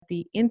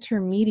the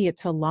intermediate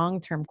to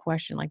long-term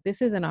question. Like,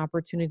 this is an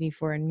opportunity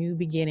for a new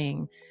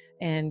beginning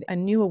and a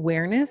new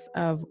awareness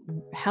of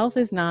health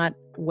is not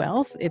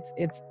wealth.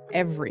 It's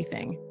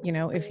everything.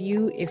 If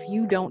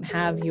you don't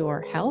have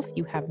your health,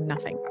 you have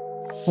nothing.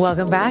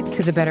 Welcome back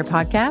to the Better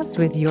Podcast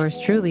with yours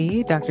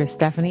truly, Dr.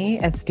 Stephanie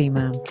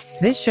Estima.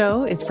 This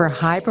show is for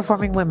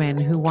high-performing women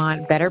who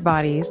want better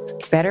bodies,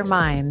 better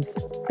minds,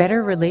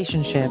 better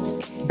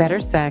relationships, better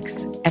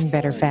sex, and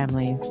better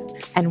families,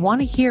 and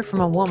want to hear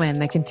from a woman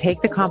that can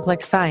take the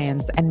complex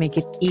science and make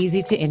it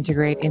easy to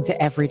integrate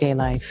into everyday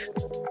life.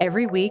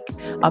 Every week,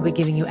 I'll be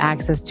giving you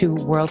access to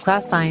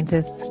world-class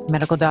scientists,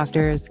 medical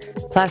doctors,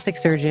 plastic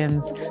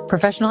surgeons,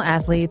 professional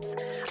athletes,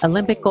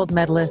 Olympic gold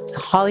medalists,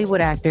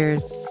 Hollywood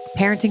actors,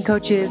 parenting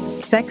coaches,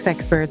 sex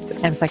experts,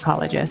 and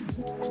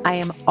psychologists. I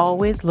am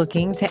always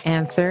looking to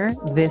answer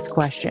this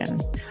question.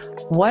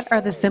 What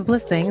are the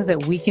simplest things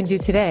that we can do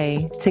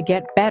today to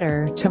get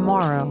better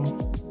tomorrow?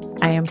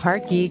 I am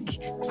part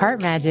geek,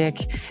 part magic,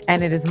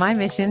 and it is my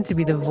mission to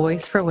be the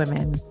voice for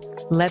women.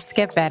 Let's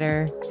get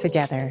better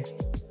together.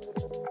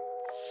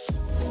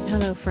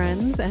 Hello,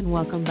 friends, and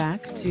welcome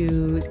back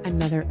to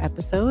another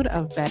episode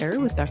of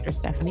Better with Dr.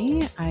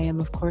 Stephanie. I am,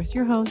 of course,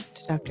 your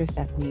host, Dr.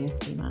 Stephanie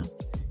Estima.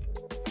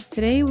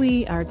 Today,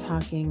 we are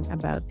talking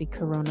about the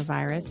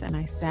coronavirus, and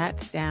I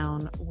sat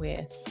down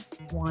with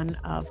one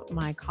of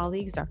my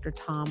colleagues, Dr.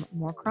 Tom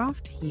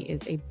Moorcroft. He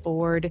is a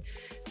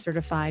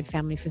board-certified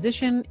family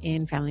physician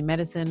in family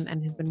medicine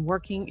and has been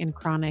working in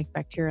chronic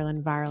bacterial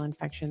and viral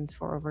infections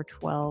for over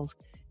 12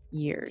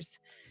 years.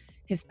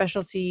 His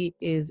specialty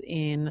is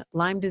in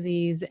Lyme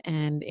disease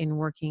and in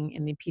working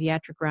in the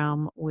pediatric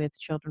realm with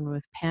children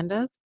with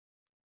PANDAS.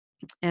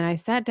 And I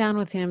sat down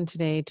with him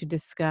today to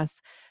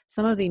discuss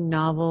some of the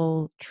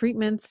novel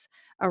treatments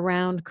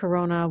around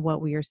corona,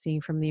 what we are seeing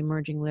from the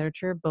emerging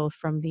literature, both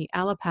from the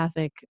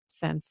allopathic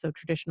sense, so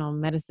traditional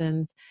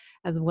medicines,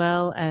 as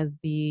well as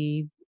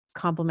the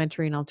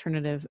complementary and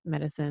alternative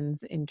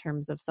medicines in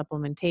terms of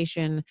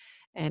supplementation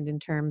and in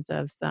terms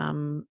of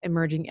some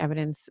emerging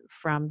evidence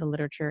from the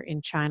literature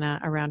in China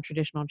around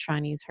traditional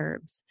Chinese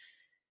herbs.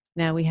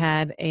 Now, we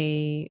had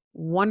a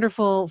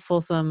wonderful,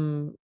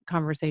 fulsome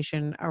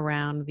conversation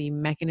around the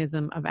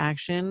mechanism of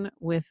action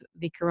with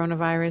the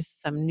coronavirus,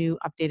 some new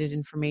updated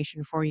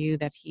information for you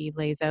that he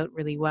lays out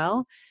really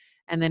well.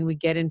 And then we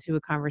get into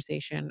a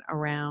conversation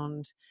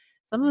around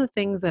some of the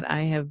things that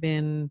I have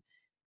been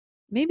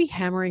maybe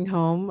hammering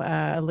home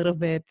a little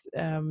bit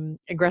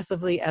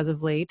aggressively as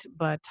of late,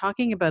 but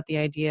talking about the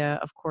idea,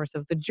 of course,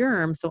 of the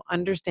germ. So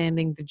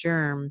understanding the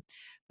germ,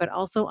 but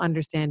also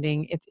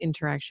understanding its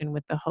interaction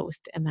with the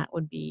host. And that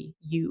would be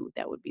you,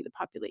 that would be the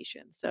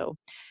population. So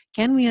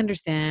can we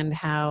understand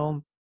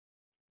how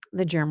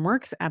the germ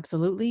works?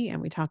 Absolutely. And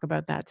we talk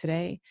about that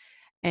today.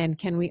 And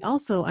can we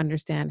also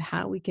understand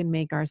how we can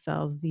make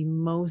ourselves the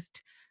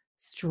most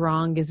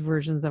strongest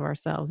versions of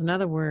ourselves? In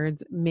other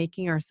words,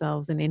 making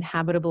ourselves an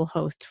inhabitable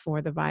host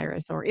for the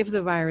virus. Or if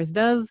the virus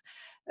does,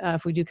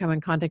 if we do come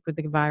in contact with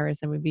the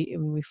virus and when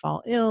we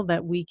fall ill,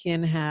 that we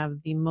can have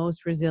the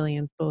most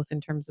resilience, both in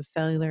terms of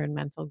cellular and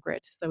mental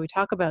grit. So we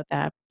talk about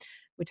that.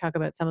 We talk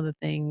about some of the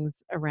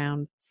things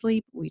around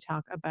sleep. We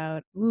talk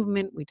about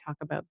movement. We talk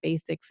about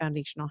basic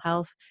foundational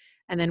health.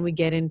 And then we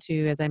get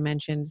into, as I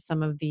mentioned,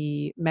 some of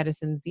the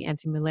medicines, the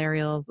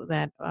antimalarials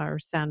that are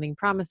sounding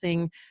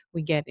promising.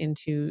 We get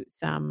into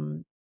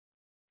some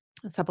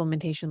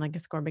supplementation like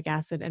ascorbic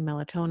acid and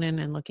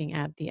melatonin and looking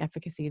at the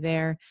efficacy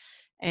there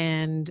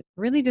and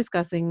really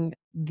discussing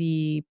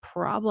the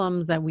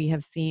problems that we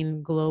have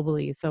seen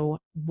globally. So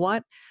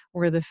what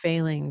were the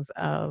failings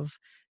of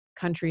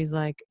countries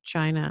like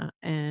China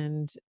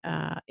and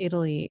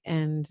Italy?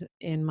 And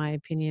in my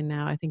opinion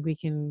now, I think we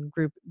can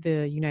group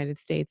the United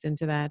States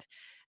into that.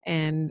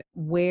 And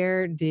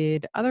where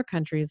did other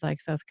countries like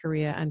South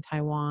Korea and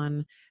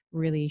Taiwan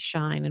really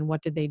shine? And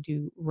what did they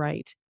do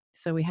right?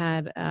 So we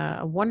had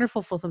a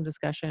wonderful, fulsome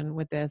discussion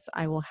with this.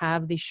 I will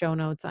have the show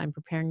notes. I'm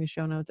preparing the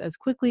show notes as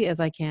quickly as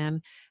I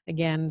can.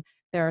 Again,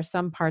 there are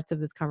some parts of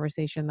this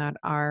conversation that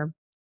are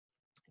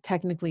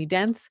technically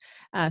dense,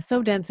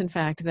 so dense, in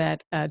fact,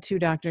 that two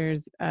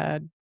doctors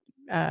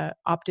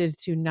opted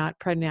to not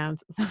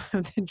pronounce some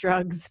of the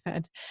drugs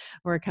that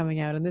were coming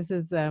out. And this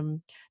is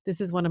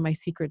one of my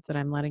secrets that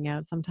I'm letting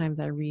out. Sometimes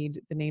I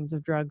read the names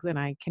of drugs and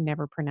I can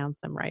never pronounce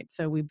them right.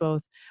 So we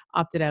both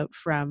opted out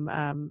from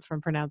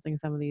pronouncing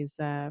some of these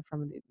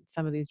some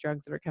of these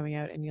drugs that are coming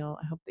out. And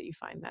I hope that you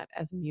find that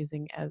as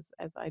amusing as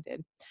I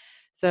did.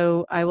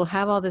 So I will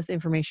have all this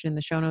information in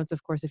the show notes.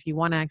 Of course, if you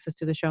want access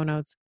to the show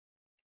notes,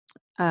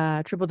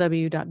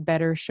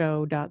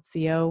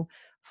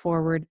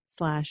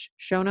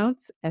 www.bettershow.co/show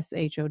notes,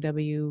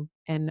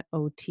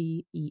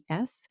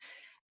 SHOWNOTES.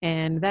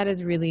 And that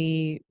is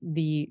really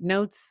the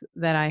notes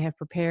that I have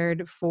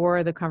prepared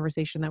for the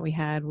conversation that we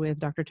had with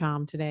Dr.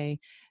 Tom today,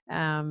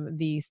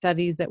 the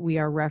studies that we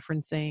are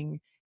referencing.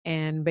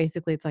 And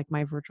basically, it's like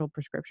my virtual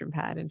prescription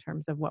pad in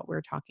terms of what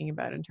we're talking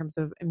about, in terms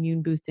of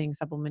immune boosting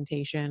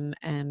supplementation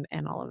and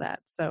all of that.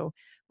 So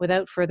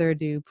without further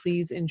ado,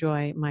 please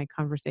enjoy my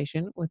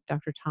conversation with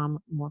Dr. Tom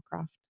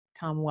Moorcroft.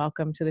 Tom,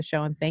 welcome to the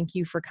show, and thank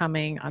you for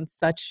coming on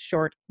such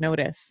short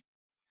notice.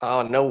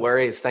 Oh, no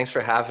worries. Thanks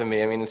for having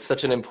me. I mean, it's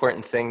such an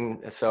important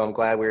thing, so I'm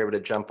glad we were able to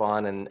jump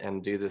on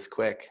and do this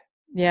quick.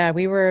 Yeah,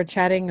 we were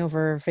chatting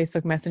over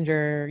Facebook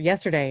Messenger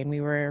yesterday, and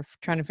we were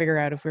trying to figure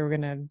out if we were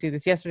going to do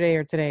this yesterday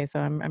or today. So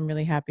I'm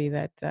really happy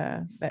that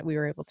that we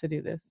were able to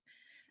do this.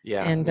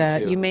 Yeah, And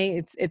me too. you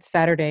may it's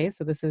Saturday,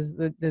 so this is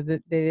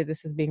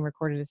this is being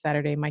recorded as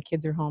Saturday. My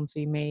kids are home, so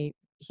you may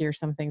hear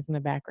some things in the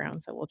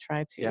background. So we'll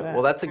try Yeah, to.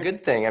 well, that's a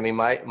good thing. I mean,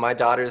 my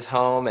daughter's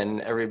home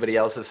and everybody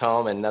else is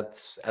home, and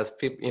that's as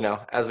people,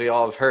 as we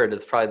all have heard,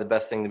 it's probably the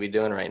best thing to be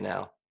doing right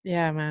now.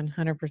 Yeah, man,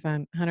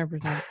 100%,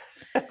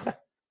 100%.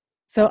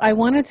 So I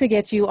wanted to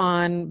get you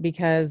on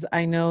because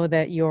I know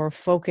that your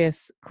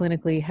focus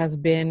clinically has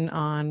been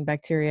on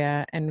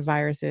bacteria and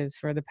viruses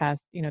for the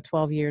past,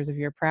 12 years of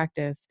your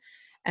practice.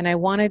 And I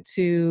wanted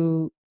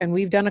to, and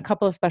we've done a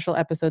couple of special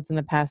episodes in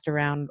the past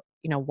around,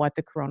 what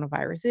the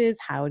coronavirus is,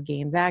 how it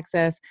gains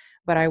access,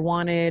 but I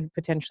wanted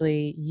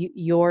potentially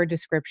your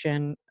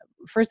description.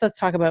 First, let's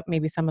talk about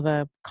maybe some of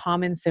the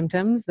common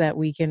symptoms that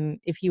we can,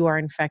 if you are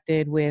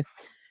infected with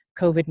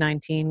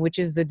COVID-19, which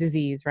is the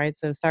disease, right?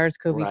 So Right.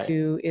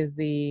 SARS-CoV-2 is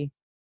the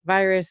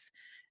virus,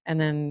 and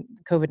then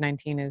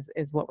COVID-19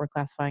 is what we're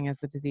classifying as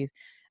the disease.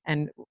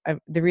 And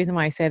the reason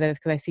why I say that is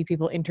because I see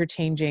people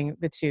interchanging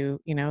the two,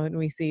 and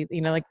we see,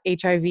 like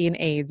HIV and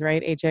AIDS,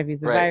 right? HIV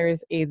is the Right.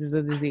 virus, AIDS is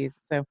the disease.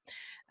 So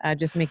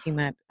just making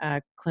that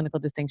clinical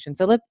distinction.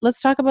 So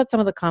let's talk about some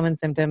of the common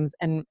symptoms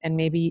and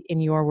maybe in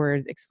your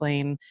words,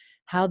 explain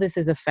how this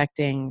is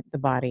affecting the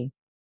body.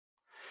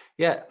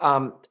 Yeah,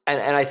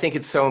 and I think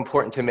it's so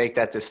important to make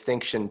that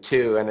distinction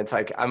too. And it's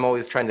like I'm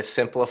always trying to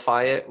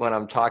simplify it when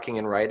I'm talking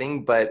and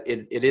writing, but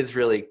it is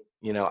really,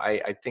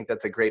 I think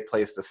that's a great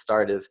place to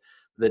start is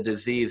the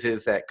disease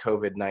is that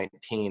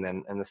COVID-19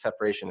 and the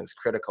separation is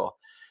critical.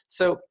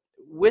 So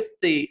with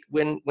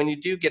when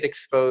you do get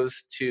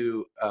exposed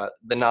to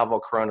the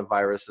novel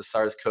coronavirus, the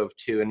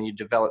SARS-CoV-2, and you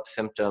develop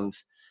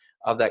symptoms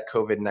of that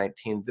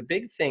COVID-19, the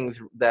big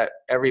things that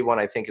everyone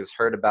I think has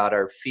heard about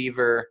are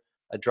fever,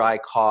 a dry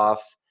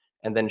cough,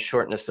 and then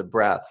shortness of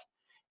breath.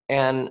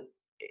 And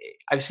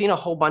I've seen a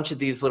whole bunch of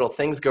these little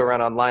things go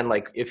around online,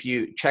 like if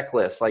you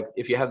checklist, like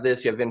if you have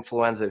this, you have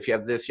influenza, if you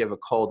have this, you have a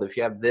cold, if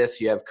you have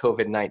this, you have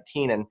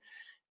COVID-19. And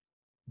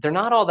they're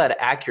not all that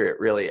accurate,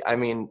 really. I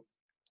mean,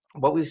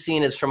 what we've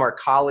seen is from our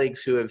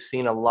colleagues who have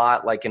seen a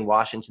lot, like in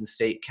Washington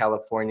State,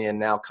 California, and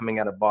now coming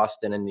out of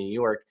Boston and New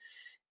York,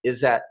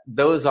 is that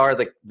those are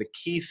the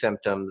key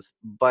symptoms.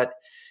 But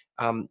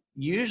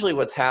usually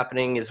what's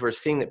happening is we're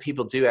seeing that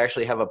people do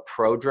actually have a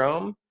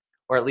prodrome,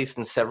 or at least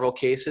in several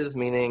cases,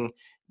 meaning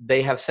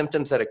they have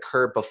symptoms that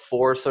occur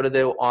before sort of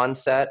the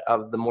onset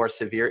of the more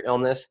severe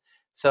illness.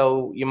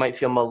 So you might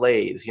feel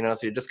malaise, so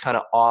you're just kind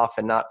of off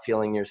and not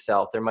feeling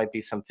yourself. There might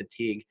be some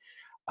fatigue.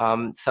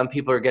 Some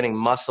people are getting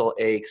muscle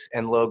aches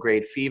and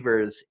low-grade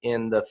fevers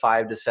in the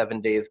 5 to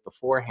 7 days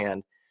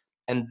beforehand.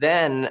 And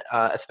then,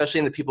 especially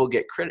in the people who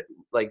get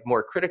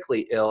more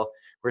critically ill,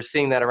 we're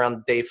seeing that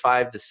around day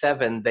 5 to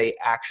 7, they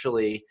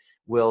actually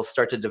will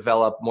start to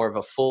develop more of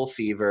a full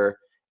fever,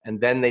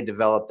 and then they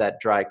develop that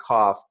dry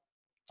cough.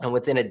 And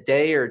within a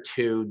day or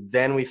two,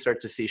 then we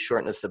start to see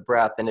shortness of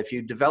breath. And if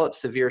you develop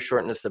severe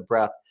shortness of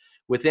breath,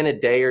 within a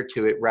day or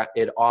two,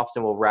 it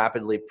often will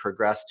rapidly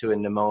progress to a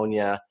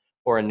pneumonia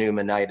or a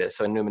pneumonitis.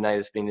 So a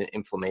pneumonitis being an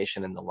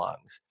inflammation in the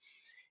lungs.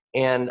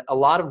 And a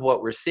lot of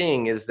what we're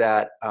seeing is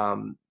that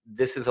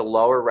this is a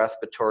lower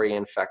respiratory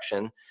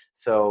infection.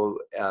 So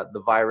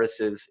the virus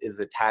is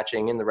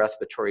attaching in the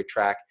respiratory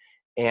tract,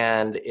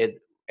 and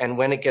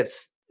when it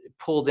gets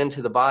pulled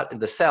into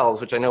the cells,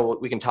 which I know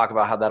we can talk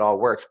about how that all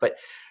works, but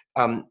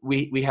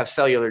we have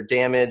cellular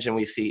damage, and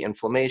we see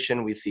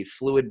inflammation, we see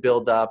fluid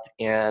buildup,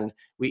 and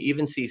we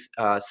even see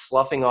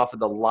sloughing off of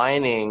the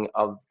lining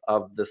of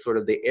the sort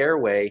of the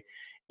airway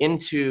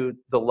into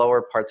the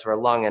lower parts of our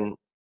lung. And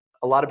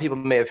a lot of people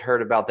may have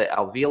heard about the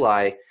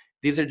alveoli.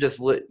 These are just,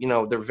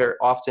 they're very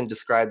often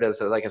described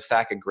as like a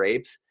sack of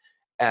grapes.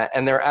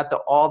 And they're at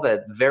all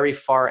the very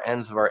far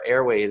ends of our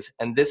airways.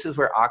 And this is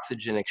where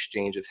oxygen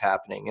exchange is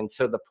happening. And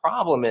so the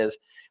problem is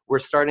we're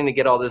starting to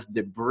get all this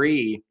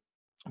debris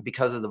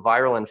because of the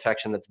viral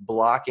infection that's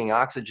blocking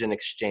oxygen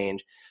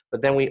exchange.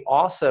 But then we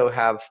also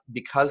have,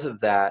 because of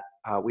that,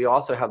 we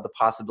also have the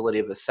possibility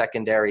of a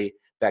secondary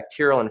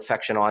bacterial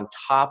infection on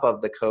top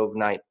of the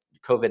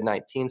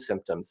COVID-19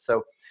 symptoms.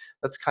 So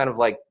that's kind of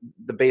like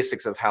the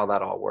basics of how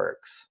that all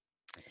works.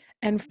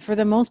 And for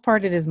the most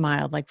part, it is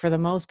mild. Like for the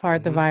most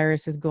part, the Mm-hmm.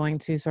 virus is going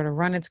to sort of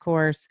run its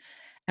course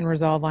and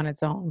resolve on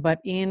its own. But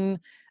in,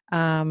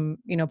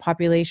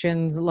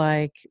 populations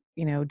like,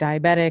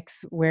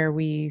 diabetics, where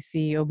we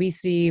see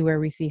obesity, where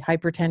we see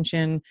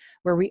hypertension,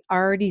 where we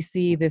already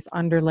see this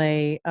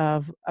underlay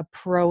of a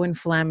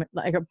pro-inflamed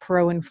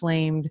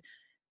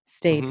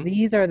state. Mm-hmm.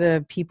 These are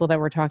the people that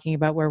we're talking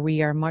about where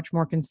we are much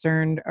more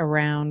concerned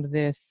around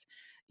this,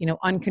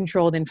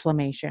 uncontrolled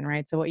inflammation,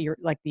 right? So what you're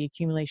like the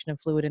accumulation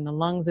of fluid in the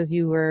lungs, as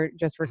you were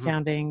just Mm-hmm.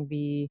 recounting,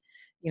 the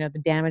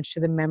damage to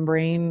the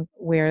membrane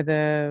where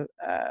the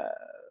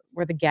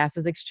where the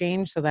gases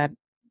exchange, so that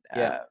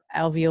Yeah.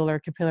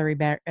 alveolar capillary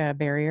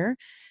barrier,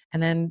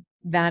 and then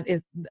that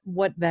is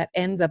what that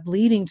ends up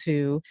leading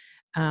to.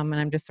 And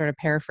I'm just sort of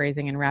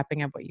paraphrasing and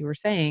wrapping up what you were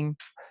saying,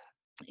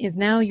 is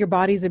now your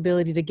body's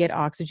ability to get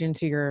oxygen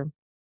to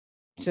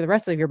the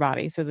rest of your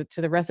body, so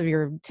to the rest of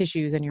your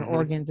tissues and your Hmm.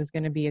 organs, is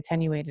going to be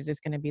attenuated, is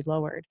going to be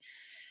lowered.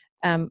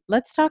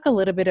 Let's talk a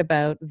little bit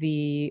about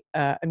the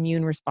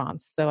immune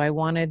response. So I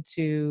wanted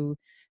to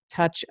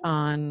touch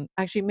on,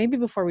 actually, maybe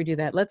before we do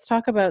that, let's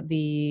talk about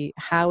the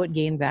how it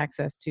gains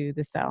access to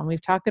the cell. And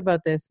we've talked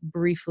about this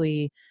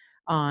briefly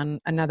on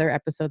another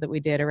episode that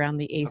we did around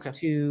the Okay.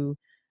 ACE2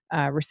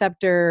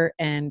 receptor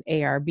and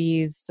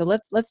ARBs. So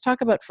let's talk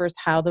about first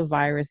how the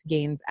virus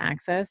gains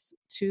access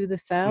to the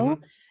cell,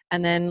 Hmm.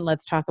 and then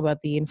let's talk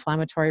about the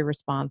inflammatory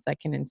response that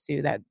can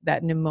ensue,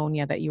 that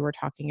pneumonia that you were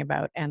talking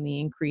about, and the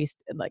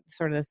increased, like,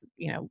 sort of this,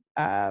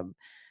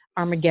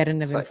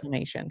 Armageddon of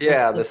inflammation. So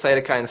Yeah, the let's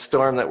cytokine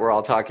storm that we're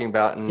all talking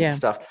about and yeah.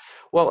 stuff.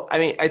 Well, I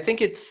mean, I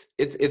think it's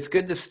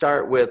good to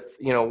start with,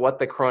 what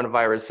the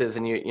coronavirus is,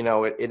 and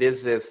it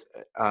is this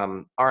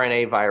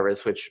RNA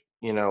virus, which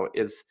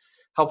is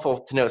helpful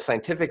to know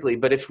scientifically.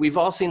 But if we've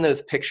all seen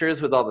those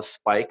pictures with all the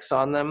spikes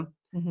on them,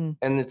 Mhm.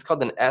 and it's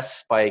called an S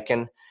spike,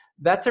 and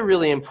that's a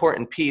really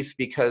important piece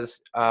because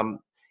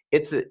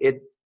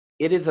it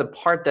is a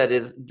part that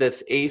is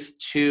this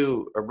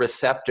ACE2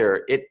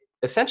 receptor. It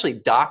essentially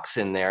docks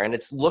in there, and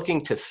it's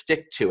looking to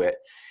stick to it.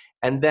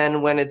 And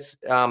then when it's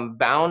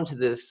bound to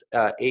this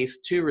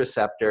ACE2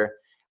 receptor,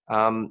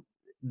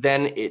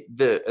 then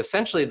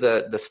essentially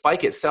the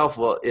spike itself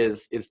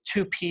is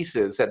two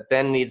pieces that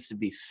then needs to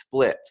be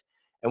split.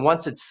 And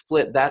once it's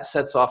split, that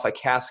sets off a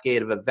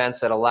cascade of events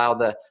that allow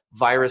the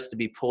virus to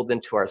be pulled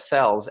into our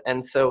cells.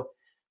 And so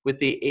with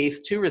the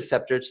ACE2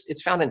 receptors,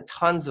 it's found in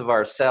tons of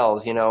our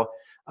cells,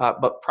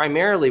 but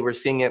primarily we're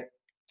seeing it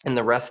in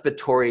the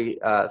respiratory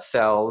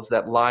cells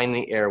that line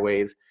the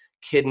airways,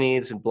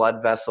 kidneys and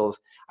blood vessels.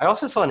 I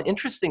also saw an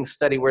interesting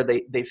study where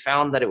they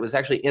found that it was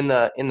actually in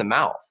the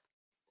mouth.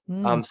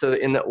 Mm. So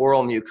in the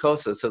oral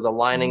mucosa, so the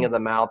lining Mhm. of the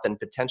mouth and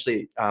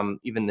potentially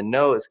even the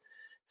nose.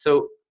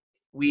 So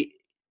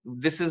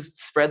this is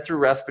spread through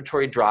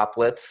respiratory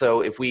droplets.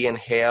 So if we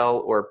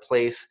inhale or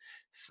place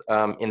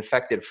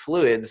infected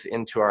fluids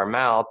into our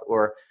mouth,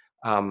 or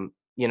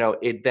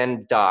it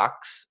then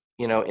docks,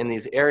 in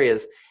these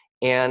areas.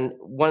 And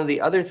one of the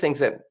other things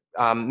that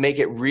make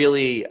it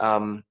really,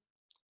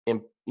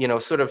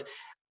 sort of,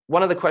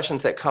 one of the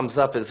questions that comes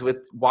up is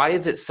with why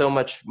is it so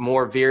much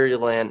more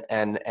virulent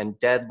and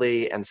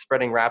deadly and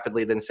spreading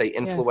rapidly than, say, Yes.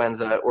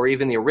 influenza or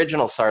even the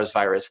original SARS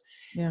virus?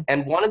 Yeah.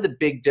 And one of the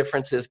big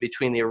differences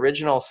between the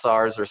original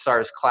SARS, or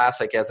SARS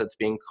Classic as it's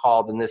being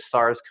called, and this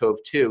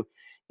SARS-CoV-2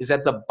 is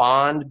that the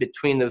bond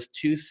between those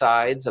two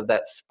sides of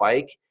that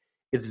spike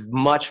is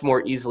much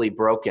more easily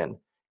broken.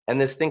 And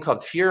this thing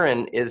called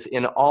furin is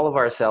in all of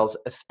our cells,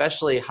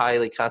 especially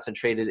highly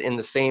concentrated in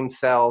the same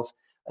cells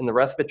in the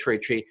respiratory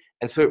tree.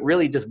 And so it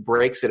really just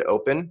breaks it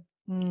open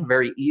Mm.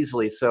 very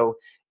easily. So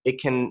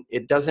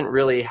it doesn't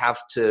really have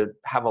to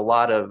have a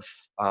lot of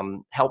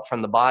help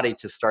from the body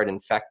to start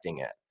infecting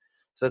it.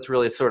 So that's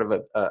really sort of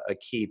a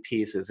key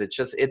piece. Is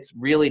it's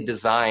really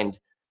designed,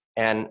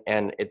 and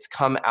it's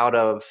come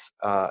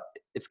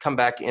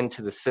back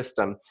into the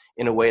system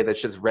in a way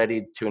that's just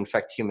ready to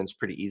infect humans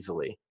pretty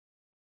easily.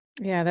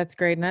 Yeah, that's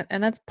great.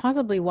 And that's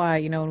possibly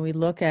why, when we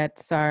look at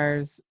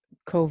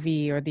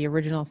SARS-CoV, or the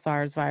original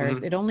SARS virus,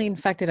 Hmm. it only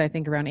infected, I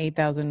think, around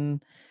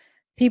 8,000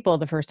 people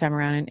the first time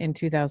around in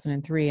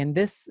 2003. And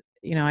this,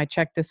 I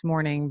checked this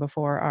morning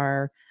before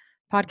our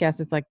podcast,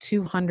 it's like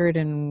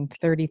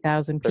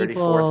 230,000 people.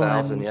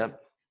 34,000. And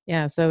Yep.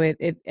 yeah, so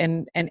it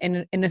and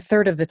in a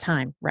third of the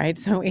time, right?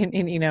 So in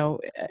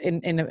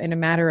a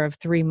matter of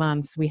 3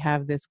 months, we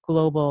have this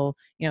global,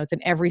 it's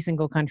in every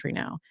single country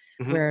now.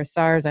 Hmm. Where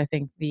SARS, I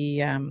think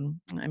I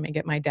may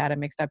get my data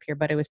mixed up here,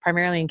 but it was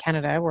primarily in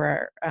Canada,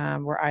 where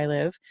I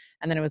live,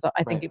 and then it was,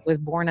 I think Right. it was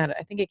born out,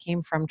 I think it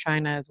came from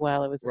China as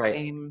well. It was the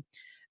Right.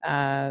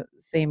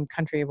 same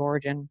country of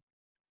origin.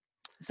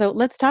 So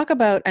let's talk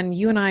about, and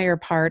you and I are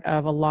part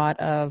of a lot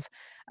of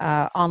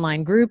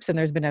online groups, and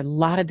there's been a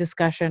lot of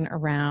discussion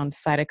around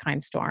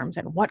cytokine storms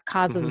and what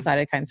causes a Hmm.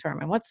 cytokine storm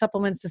and what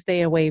supplements to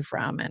stay away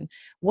from and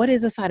what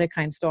is a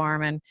cytokine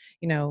storm. And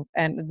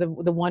and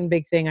the one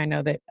big thing I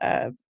know that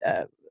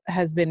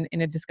has been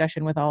in a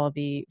discussion with all of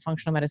the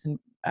functional medicine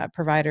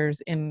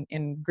providers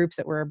in groups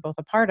that we're both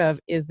a part of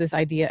is this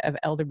idea of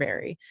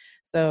elderberry.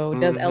 So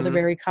does Hmm.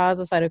 elderberry cause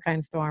a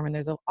cytokine storm? And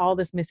there's all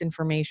this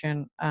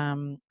misinformation,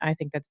 I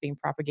think, that's being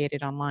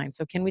propagated online.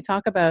 So can we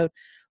talk about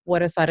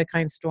what a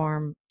cytokine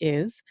storm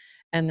is?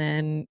 And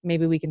then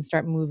maybe we can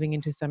start moving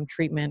into some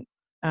treatment,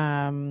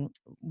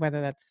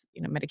 whether that's,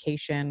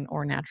 medication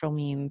or natural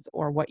means,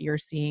 or what you're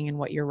seeing and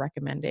what you're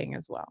recommending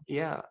as well.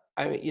 Yeah.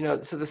 I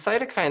mean, so the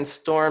cytokine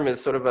storm is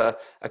sort of a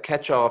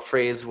catch-all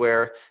phrase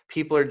where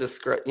people are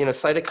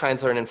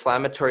cytokines are an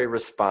inflammatory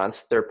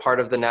response. They're part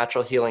of the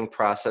natural healing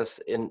process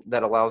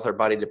that allows our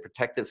body to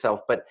protect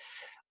itself. But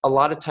a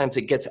lot of times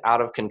it gets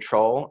out of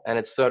control, and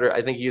it's sort of,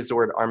 I think you used the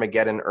word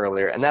Armageddon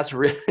earlier, and that's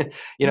really,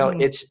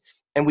 Mhm.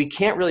 and we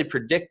can't really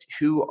predict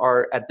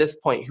at this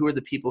point, who are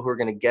the people who are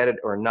going to get it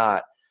or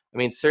not. I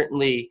mean,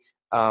 certainly,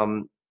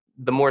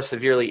 the more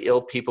severely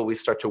ill people, we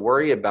start to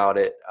worry about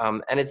it.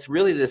 And it's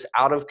really this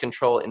out of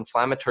control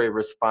inflammatory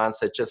response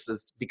that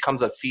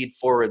becomes a feed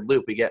forward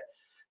loop. We get,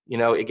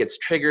 it gets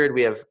triggered,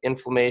 we have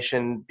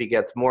inflammation,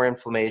 begets more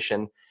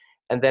inflammation,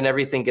 and then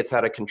everything gets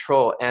out of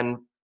control. And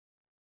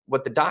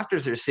what the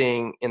doctors are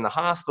seeing in the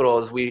hospital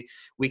is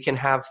we can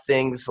have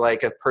things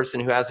like a person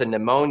who has a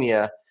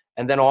pneumonia,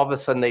 and then all of a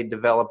sudden they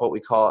develop what we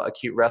call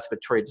acute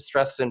respiratory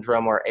distress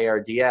syndrome, or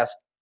ARDS.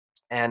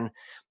 And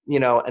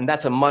and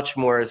that's a much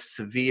more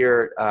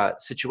severe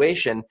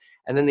situation.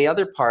 And then the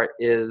other part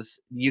is,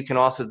 you can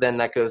also, then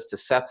that goes to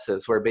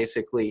sepsis, where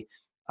basically,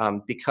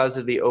 because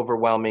of the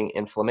overwhelming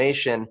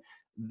inflammation,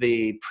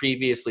 the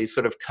previously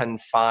sort of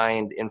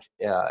confined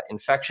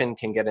infection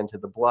can get into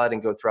the blood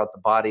and go throughout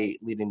the body,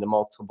 leading to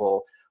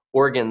multiple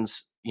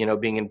organs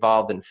being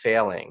involved and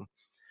failing.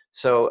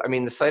 So, I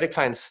mean, the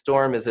cytokine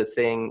storm is a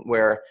thing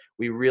where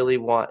we really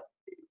want,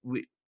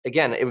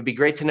 again, it would be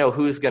great to know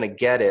who's going to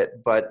get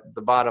it, but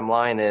the bottom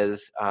line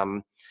is,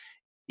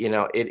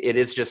 it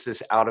is just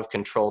this out of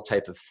control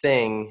type of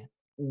thing.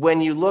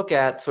 When you look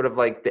at sort of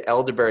like the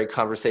elderberry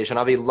conversation,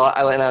 I'm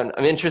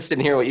interested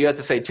in hearing what you have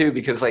to say too,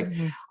 because like,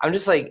 Mhm. I'm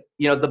just like,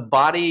 the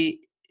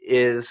body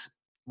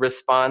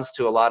responds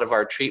to a lot of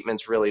our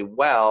treatments really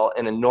well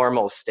in a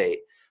normal state.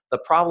 The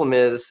problem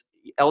is,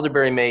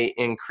 elderberry may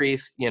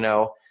increase,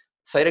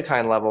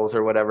 cytokine levels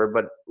or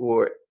whatever,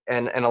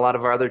 and a lot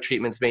of our other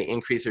treatments may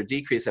increase or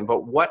decrease them.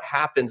 But what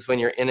happens when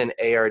you're in an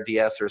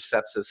ARDS or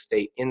sepsis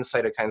state in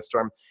cytokine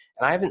storm?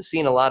 And I haven't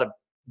seen a lot of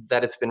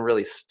that it's been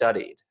really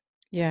studied.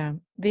 Yeah.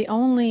 The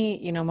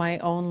only, my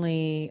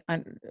only,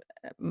 I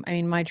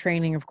mean, my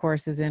training, of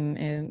course, is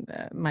in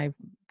my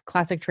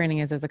classic training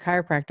is as a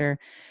chiropractor.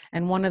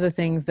 And one of the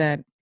things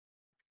that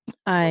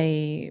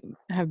I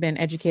have been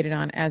educated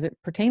on as it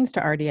pertains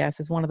to RDS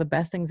is one of the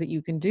best things that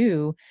you can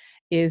do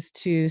is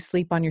to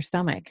sleep on your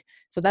stomach.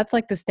 So that's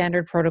like the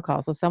standard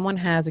protocol. So someone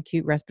has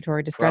acute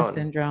respiratory distress Prone.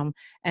 syndrome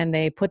and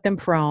they put them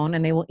prone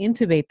and they will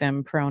intubate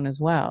them prone as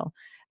well.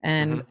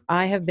 And Hmm.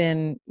 I have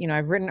been,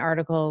 I've written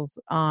articles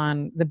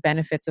on the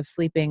benefits of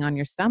sleeping on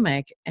your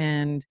stomach.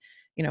 And,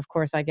 of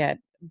course, I get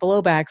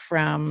blowback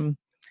from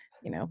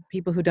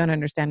people who don't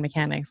understand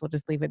mechanics will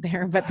just leave it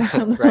there, but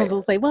they'll, Right.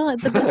 they'll say, well,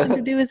 the best thing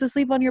to do is to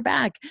sleep on your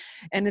back.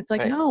 And it's like,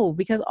 Right. no,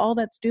 because all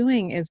that's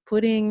doing is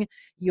putting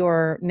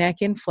your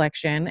neck in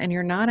flexion, and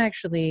you're not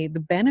actually, the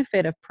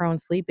benefit of prone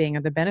sleeping,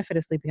 or the benefit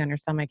of sleeping on your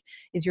stomach,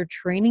 is you're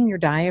training your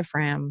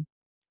diaphragm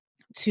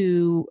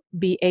to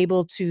be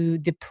able to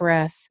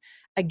depress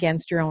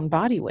against your own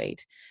body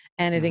weight.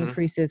 And it Hmm.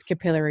 increases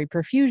capillary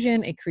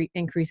perfusion, it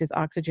increases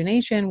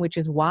oxygenation, which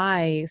is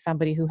why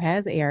somebody who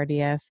has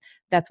ARDS,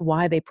 that's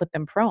why they put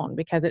them prone,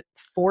 because it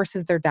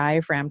forces their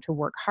diaphragm to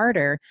work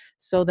harder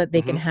so that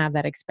they can Hmm. have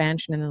that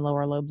expansion in the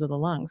lower lobes of the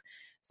lungs.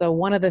 So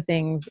one of the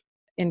things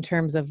in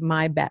terms of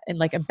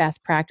like a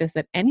best practice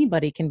that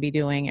anybody can be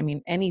doing, I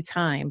mean,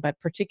 anytime, but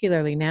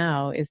particularly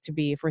now, is to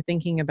be, if we're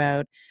thinking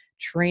about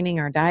training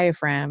our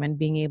diaphragm and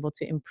being able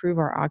to improve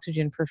our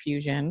oxygen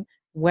perfusion,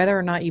 whether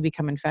or not you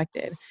become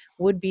infected,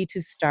 would be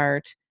to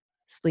start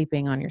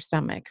sleeping on your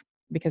stomach,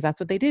 because that's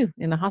what they do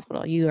in the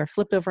hospital. You are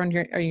flipped over on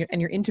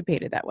and you're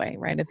intubated that way,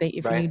 right? If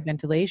you Right. need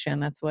ventilation,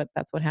 that's what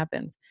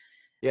happens.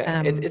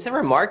 Yeah, Um, it's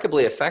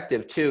remarkably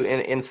effective too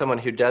in someone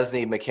who does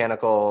need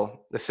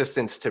mechanical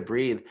assistance to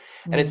breathe.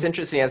 And it's mm,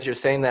 interesting, as you're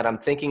saying that, I'm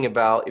thinking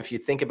about, if you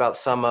think about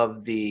some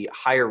of the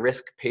higher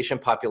risk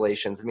patient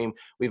populations. I mean,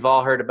 we've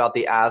all heard about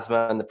the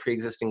asthma and the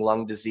pre-existing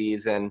lung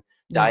disease and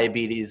yeah,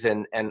 diabetes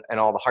and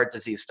all the heart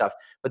disease stuff.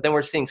 But then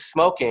we're seeing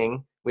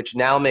smoking, which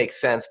now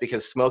makes sense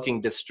because smoking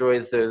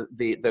destroys those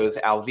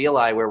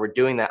alveoli where we're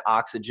doing that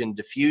oxygen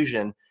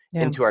diffusion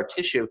yeah, into our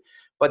tissue.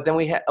 But then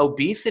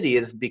obesity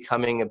is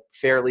becoming a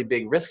fairly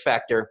big risk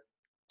factor.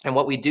 And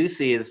what we do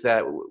see is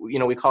that,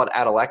 we call it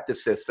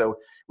atelectasis, so,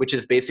 which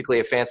is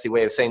basically a fancy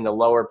way of saying the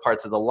lower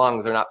parts of the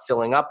lungs are not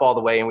filling up all the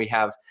way, and we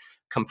have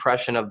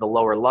compression of the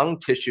lower lung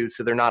tissue,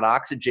 so they're not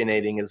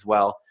oxygenating as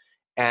well.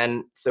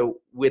 And so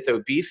with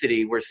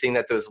obesity, we're seeing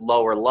that those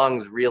lower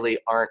lungs really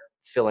aren't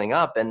filling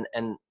up. And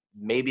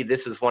maybe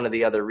this is one of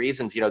the other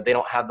reasons, they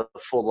don't have the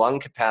full lung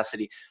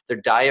capacity.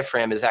 Their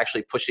diaphragm is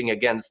actually pushing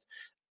against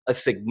a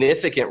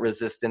significant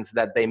resistance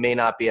that they may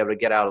not be able to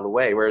get out of the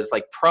way. Whereas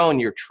like prone,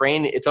 you're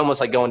trained, it's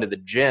almost like going to the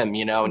gym,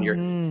 and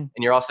hmm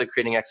you're also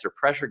creating extra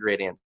pressure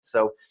gradient.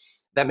 So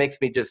that makes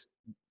me just,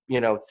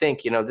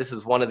 think, this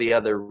is one of the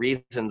other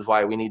reasons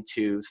why we need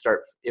to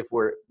start, if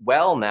we're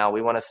well now,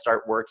 we want to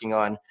start working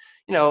on,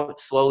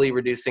 slowly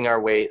reducing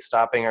our weight,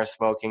 stopping our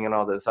smoking and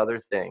all those other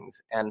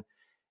things. And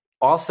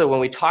also when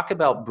we talk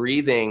about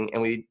breathing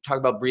and we talk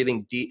about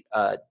breathing deep,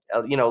 a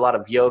lot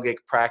of yogic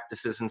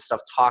practices and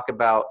stuff talk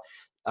about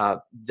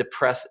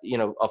depress,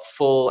 a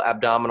full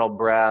abdominal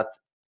breath,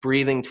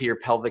 breathing to your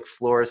pelvic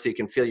floor so you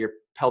can feel your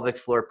pelvic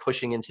floor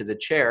pushing into the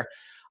chair.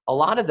 A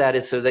lot of that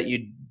is so that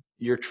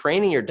you're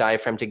training your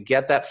diaphragm to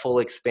get that full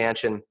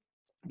expansion,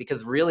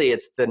 because really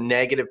it's the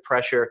negative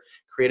pressure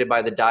created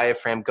by the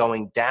diaphragm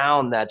going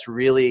down that's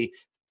really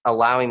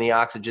allowing the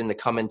oxygen to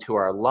come into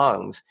our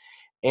lungs.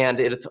 And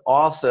it's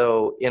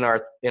also in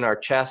our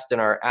chest and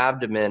our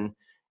abdomen,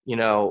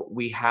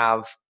 we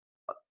have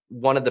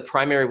one of the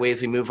primary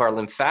ways we move our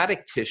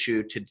lymphatic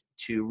tissue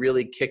to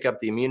really kick up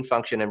the immune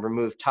function and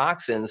remove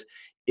toxins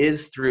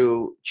is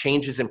through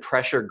changes in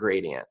pressure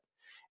gradient.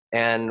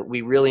 And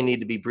we really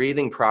need to be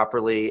breathing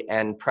properly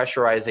and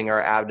pressurizing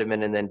our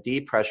abdomen and then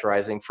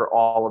depressurizing for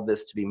all of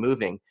this to be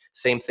moving.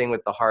 Same thing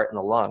with the heart and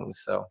the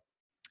lungs. So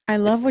I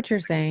love what you're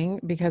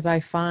saying, because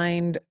I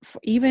find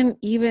even,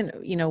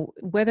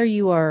 whether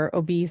you are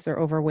obese or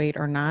overweight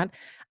or not,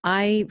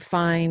 I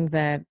find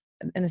that,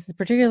 and this is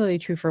particularly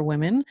true for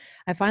women,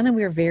 I find that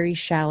we are very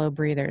shallow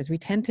breathers. We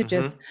tend to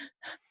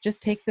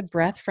just take the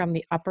breath from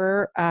the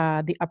upper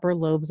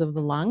lobes of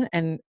the lung.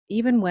 And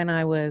even when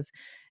I was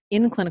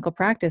in clinical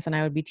practice and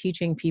I would be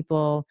teaching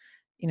people,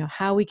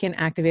 how we can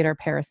activate our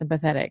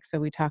parasympathetic. So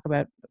we talk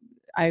about,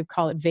 I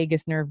call it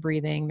vagus nerve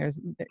breathing. There's,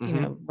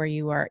 where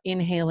you are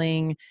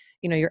inhaling,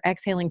 you're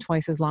exhaling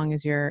twice as long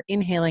as you're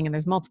inhaling. And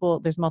there's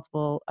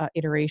multiple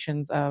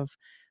iterations of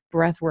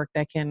breath work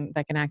that can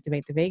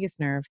activate the vagus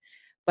nerve.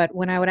 But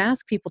when I would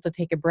ask people to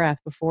take a breath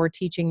before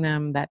teaching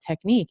them that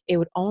technique, you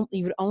would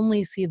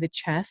only see the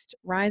chest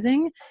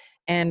rising.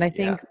 And I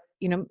think,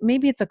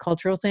 maybe it's a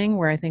cultural thing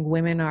where I think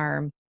women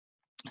are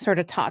sort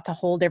of taught to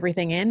hold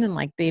everything in, and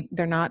like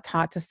they're not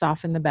taught to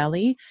soften the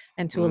belly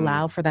and to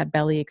allow for that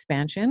belly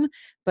expansion.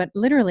 But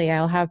literally,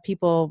 I'll have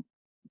people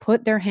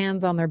put their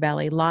hands on their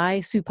belly,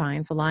 lie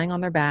supine, so lying on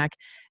their back,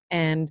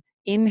 and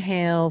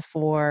inhale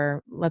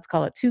for, let's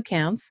call it 2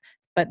 counts.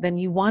 But then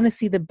you want to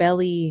see the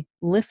belly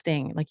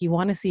lifting, like you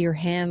want to see your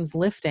hands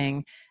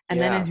lifting.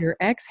 And then as you're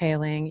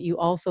exhaling, you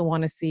also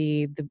want to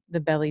see the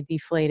belly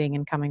deflating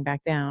and coming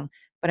back down.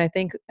 But I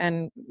think,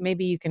 and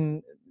maybe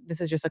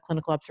this is just a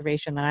clinical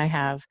observation that I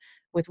have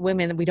with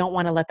women, we don't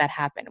want to let that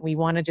happen. We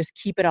want to just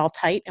keep it all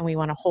tight and we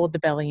want to hold the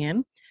belly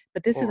in.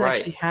 But this is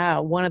actually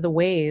one of the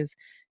ways,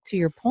 to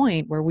your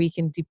point, where we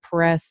can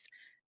depress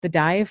the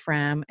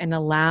diaphragm and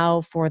allow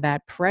for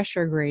that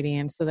pressure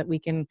gradient so that we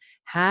can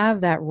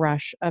have that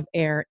rush of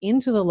air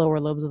into the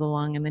lower lobes of the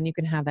lung. And then you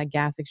can have that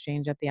gas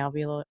exchange at the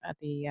alveolar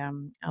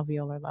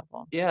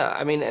level. Yeah.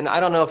 I mean, and I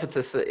don't know if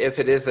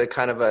it is a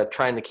kind of a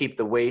trying to keep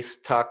the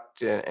waist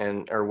tucked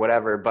or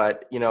whatever,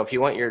 but if you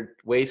want your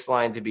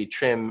waistline to be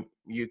trim,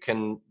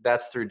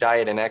 that's through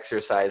diet and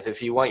exercise.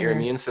 If you want your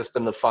immune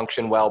system to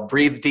function well,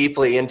 breathe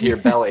deeply into your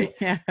belly.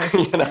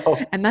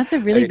 And that's a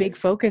really big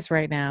focus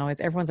right now, is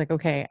everyone's like,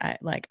 okay,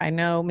 I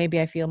know maybe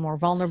I feel more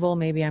vulnerable,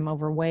 maybe I'm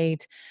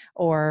overweight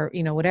or,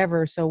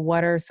 whatever. So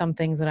what are some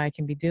things that I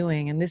can be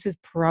doing? And this is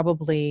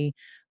probably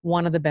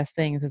one of the best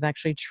things, is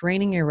actually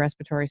training your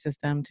respiratory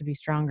system to be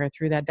stronger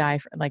through that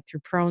diaphragm, like through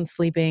prone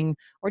sleeping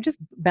or just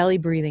belly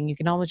breathing. You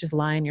can always just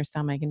lie on your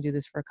stomach and do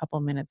this for a couple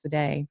of minutes a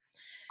day.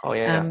 Oh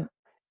yeah.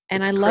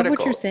 And I love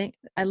what you're saying.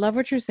 I love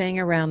what you're saying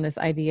around this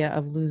idea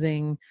of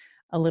losing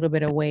a little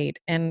bit of weight.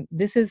 And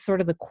this is sort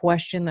of the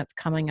question that's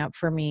coming up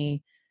for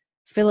me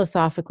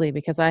philosophically,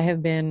 because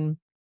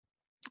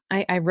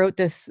I wrote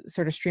this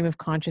sort of stream of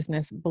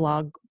consciousness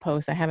blog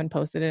post. I haven't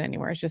posted it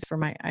anywhere. It's just for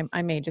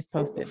I may just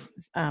post it.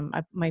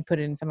 I might put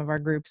it in some of our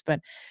groups, but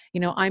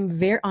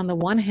I'm on the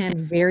one hand,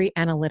 very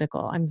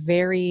analytical.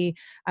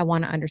 I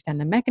want to understand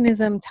the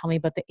mechanism. Tell me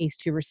about the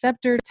ACE2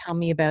 receptor. Tell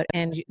me about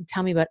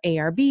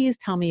ARBs.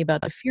 Tell me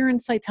about the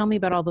furin site. Tell me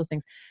about all those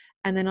things.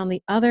 And then on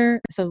the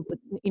other, so,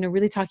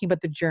 really talking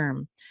about the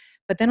germ.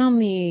 But then on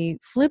the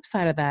flip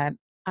side of that,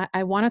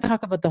 I want to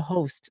talk about the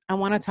host. I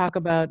want to talk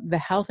about the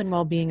health and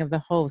well-being of the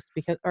host,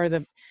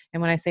 and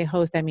when I say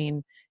host, I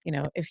mean,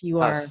 if you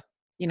are,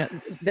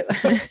 if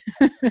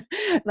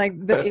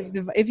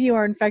you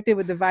are infected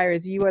with the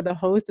virus, you are the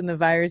host and the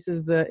virus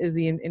is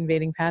the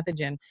invading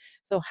pathogen.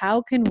 So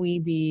how can we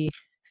be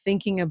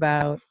thinking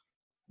about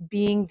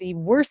being the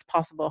worst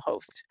possible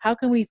host? How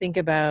can we think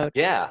about,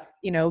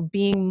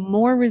 being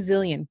more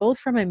resilient, both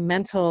from a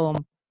mental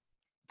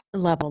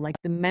level, like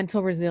the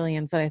mental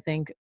resilience that I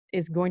think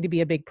is going to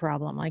be a big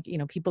problem. Like,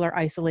 people are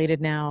isolated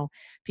now.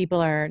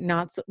 People are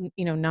not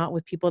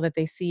with people that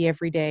they see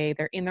every day.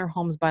 They're in their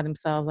homes by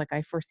themselves. Like,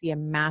 I foresee a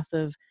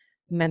massive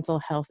mental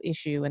health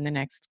issue in the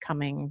next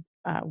coming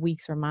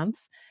weeks or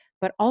months.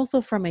 But also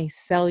from a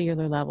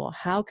cellular level,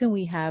 how can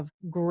we have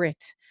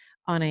grit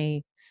on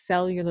a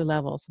cellular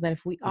level so that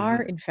if we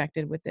are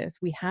infected with this,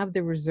 we have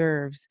the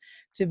reserves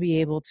to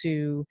be able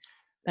to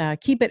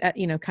keep it at,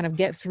 kind of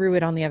get through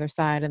it on the other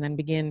side, and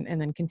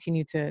then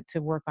continue to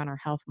work on our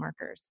health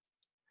markers.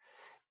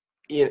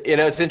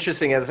 It's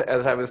interesting, as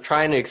I was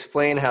trying to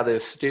explain how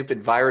this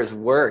stupid virus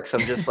works,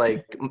 I'm just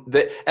like,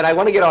 and I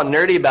want to get all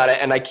nerdy about it.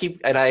 And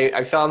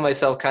I found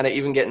myself kind of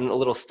even getting a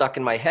little stuck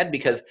in my head,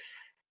 because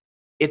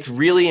it's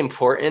really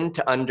important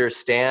to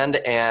understand.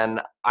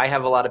 And I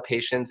have a lot of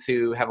patients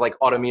who have like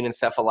autoimmune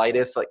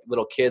encephalitis, like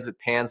little kids with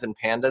PANS and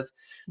PANDAS.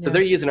 So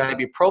they're using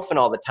ibuprofen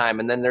all the time.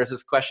 And then there's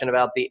this question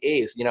about the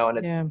ACE,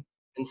 and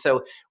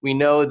so we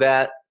know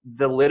that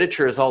the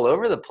literature is all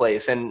over the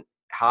place, and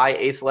high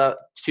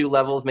ACE2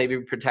 levels may be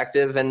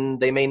protective and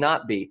they may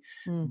not be.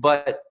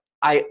 But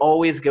I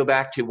always go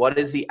back to what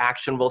is the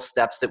actionable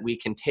steps that we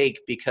can take,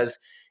 because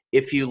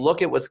if you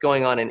look at what's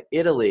going on in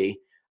Italy,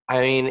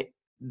 I mean,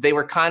 they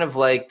were kind of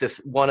like this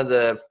one of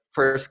the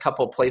first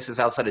couple places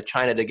outside of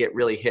China to get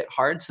really hit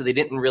hard. So they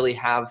didn't really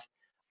have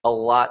a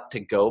lot to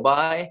go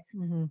by.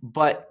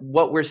 But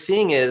what we're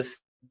seeing is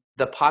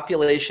the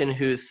population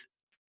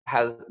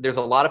there's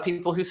a lot of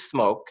people who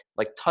smoke,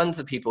 like tons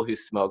of people who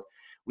smoke.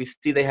 We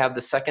see they have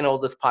the second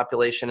oldest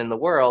population in the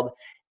world,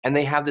 and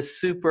they have this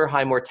super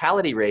high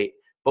mortality rate.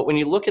 But when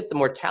you look at the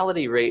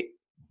mortality rate,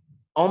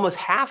 almost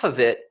half of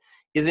it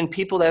is in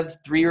people that have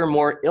 3 or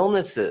more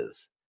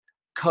illnesses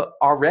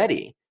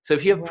already. So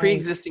if you have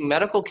pre-existing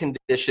medical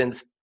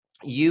conditions,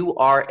 you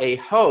are a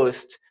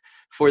host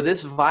for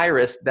this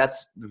virus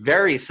that's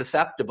very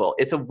susceptible.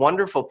 It's a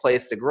wonderful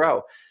place to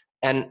grow.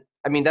 And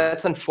I mean,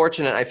 that's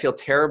unfortunate. I feel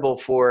terrible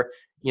for,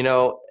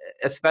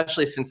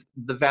 especially since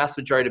the vast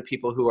majority of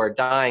people who are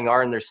dying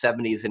are in their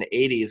 70s and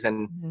 80s.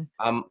 And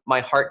my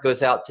heart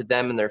goes out to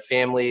them and their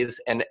families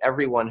and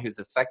everyone who's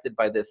affected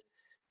by this.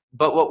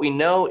 But what we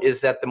know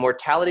is that the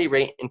mortality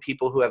rate in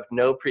people who have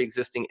no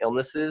pre-existing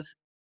illnesses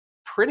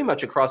pretty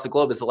much across the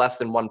globe is less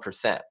than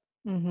 1%.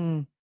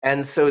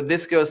 And so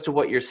this goes to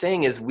what you're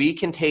saying is we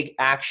can take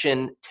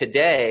action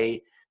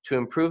today to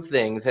improve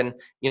things. And,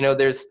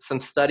 there's some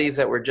studies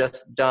that were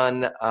just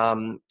done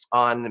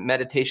on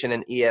meditation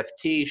and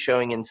EFT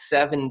showing in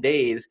 7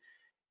 days,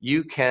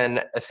 you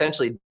can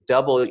essentially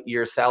double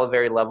your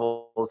salivary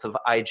levels of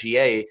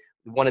IgA,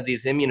 one of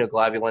these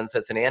immunoglobulins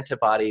that's an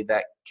antibody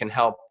that can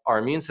help our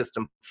immune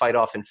system fight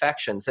off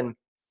infections. And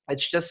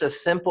it's just a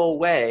simple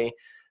way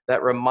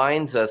that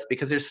reminds us,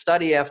 because there's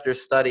study after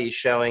study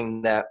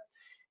showing that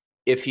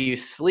if you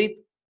sleep,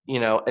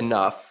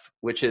 enough,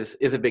 which is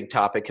a big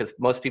topic because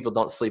most people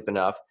don't sleep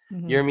enough,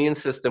 your immune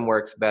system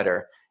works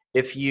better.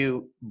 If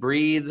you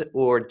breathe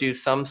or do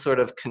some sort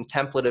of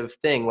contemplative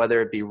thing, whether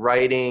it be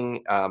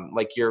writing,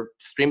 like your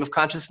stream of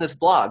consciousness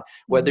blog,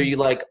 whether you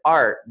like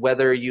art,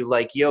 whether you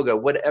like yoga,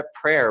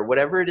 prayer,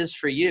 whatever it is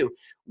for you,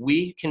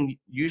 we can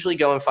usually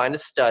go and find a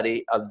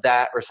study of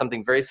that or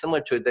something very similar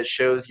to it that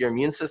shows your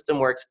immune system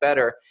works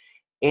better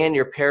and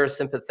your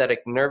parasympathetic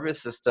nervous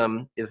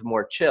system is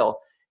more chill.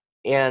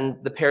 And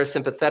the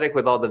parasympathetic,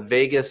 with all the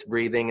vagus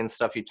breathing and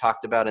stuff you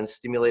talked about and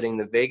stimulating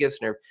the vagus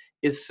nerve,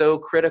 is so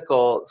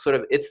critical.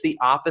 It's the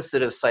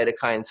opposite of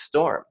cytokine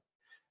storm.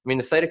 I mean,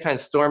 the cytokine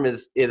storm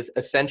is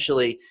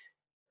essentially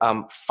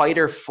fight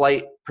or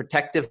flight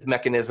protective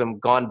mechanism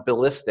gone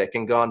ballistic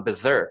and gone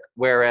berserk.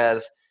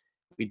 Whereas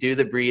we do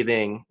the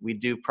breathing, we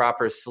do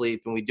proper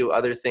sleep, and we do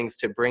other things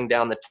to bring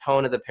down the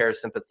tone of the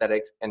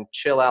parasympathetics and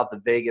chill out the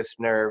vagus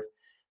nerve.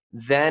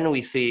 Then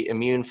we see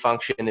immune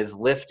function is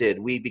lifted.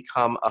 We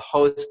become a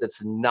host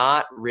that's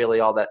not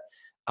really all that,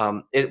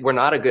 we're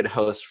not a good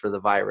host for the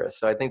virus.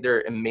 So I think there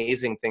are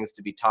amazing things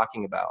to be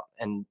talking about.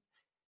 And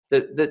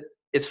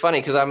it's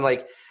funny because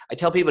I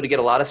tell people to get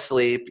a lot of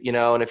sleep,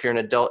 and if you're an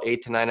adult,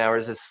 8 to 9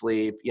 hours of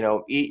sleep,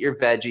 eat your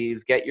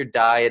veggies, get your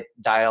diet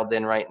dialed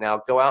in right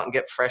now, go out and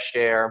get fresh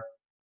air,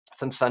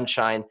 some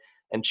sunshine,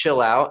 and chill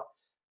out.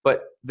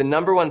 But the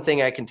number one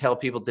thing I can tell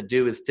people to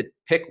do is to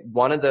pick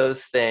one of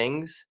those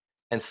things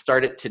and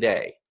start it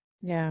today.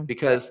 Yeah.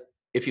 Because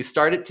if you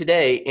start it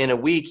today, in a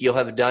week, you'll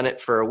have done it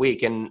for a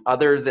week. And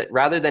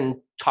rather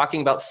than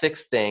talking about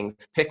 6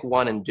 things, pick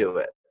one and do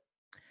it.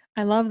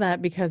 I love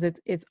that because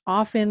it's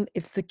often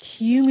the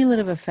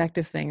cumulative effect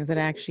of things that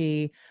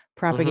actually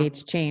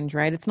propagates change,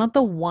 right? It's not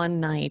the one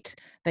night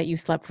that you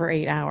slept for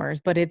 8 hours,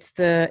 but it's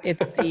the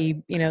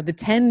the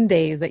 10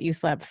 days that you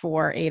slept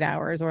for 8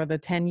 hours or the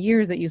 10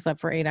 years that you slept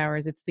for 8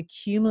 hours. It's the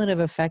cumulative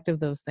effect of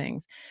those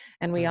things.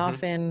 And we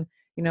often,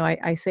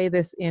 I say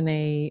this in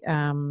a,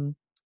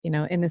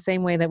 in the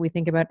same way that we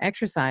think about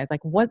exercise,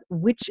 like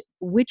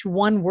which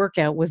one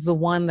workout was the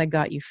one that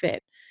got you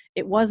fit?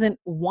 It wasn't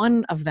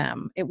one of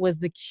them. It was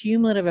the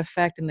cumulative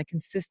effect and the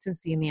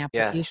consistency and the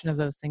application of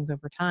those things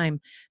over time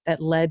that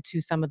led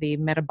to some of the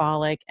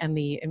metabolic and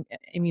the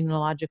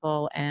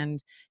immunological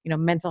and,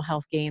 mental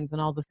health gains and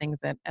all the things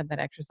that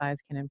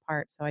exercise can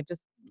impart. So I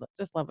just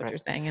love what you're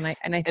saying.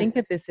 And I think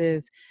that this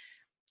is,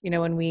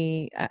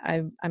 when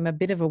I'm a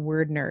bit of a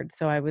word nerd.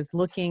 So I was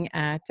looking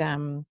at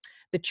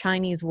the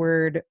Chinese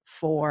word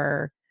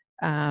for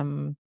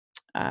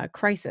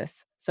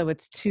crisis. So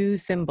it's 2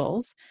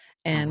 symbols.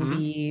 And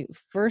the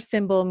first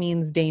symbol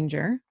means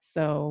danger.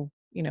 So,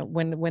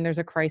 when there's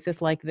a crisis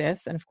like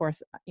this, and of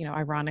course,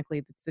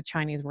 ironically, it's the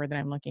Chinese word that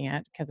I'm looking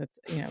at because it's,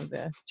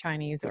 the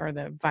Chinese or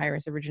the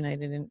virus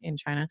originated in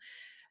China.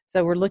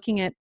 So we're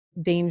looking at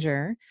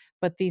danger,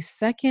 but the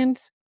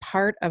second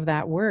part of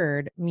that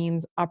word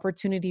means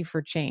opportunity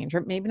for change,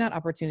 or maybe not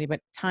opportunity, but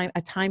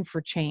a time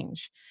for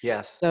change.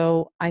 Yes.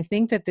 So I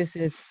think that this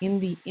is in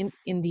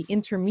the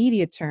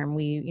intermediate term,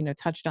 we,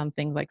 touched on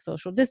things like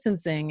social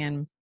distancing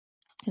and,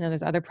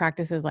 there's other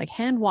practices like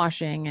hand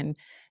washing and,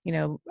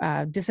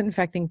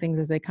 disinfecting things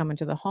as they come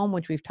into the home,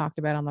 which we've talked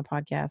about on the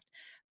podcast.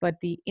 But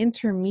the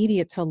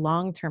intermediate to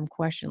long-term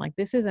question, like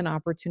this is an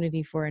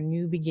opportunity for a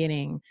new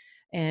beginning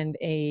and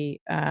a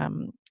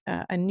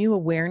new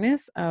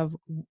awareness of,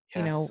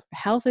 Yes.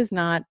 health is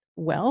not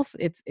wealth.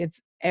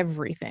 It's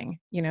everything.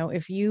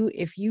 If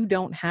you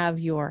don't have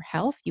your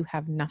health, you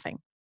have nothing.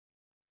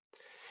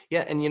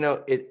 Yeah, and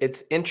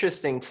it's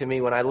interesting to me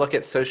when I look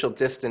at social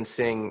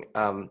distancing.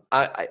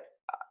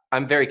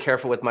 I'm very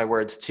careful with my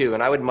words too,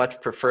 and I would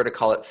much prefer to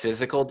call it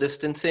physical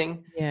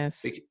distancing,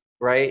 Yes.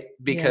 right?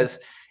 Because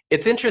Yes.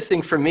 it's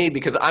interesting for me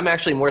because I'm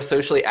actually more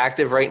socially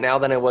active right now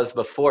than I was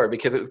before,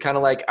 because it was kind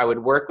of like I would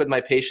work with my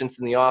patients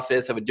in the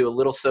office, I would do a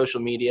little social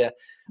media,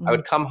 I Mhm.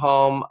 would come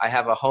home, I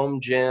have a home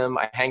gym,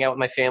 I hang out with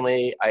my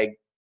family, I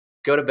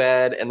go to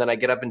bed, and then I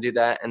get up and do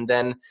that. And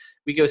then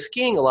we go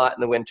skiing a lot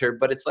in the winter,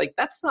 but it's like,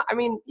 that's not, I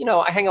mean,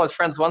 I hang out with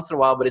friends once in a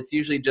while, but it's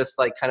usually just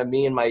like kind of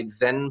me and my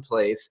Zen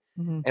place.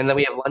 Mhm. And then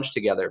we have lunch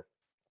together.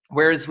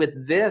 Whereas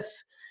with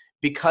this,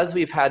 because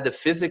we've had to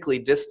physically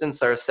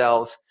distance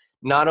ourselves,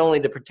 not only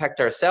to protect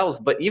ourselves,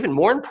 but even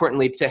more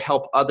importantly, to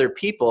help other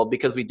people,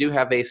 because we do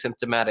have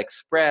asymptomatic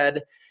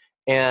spread.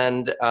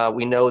 And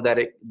we know that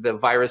the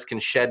virus can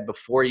shed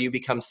before you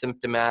become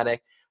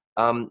symptomatic.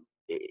 Um,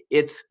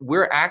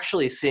 we're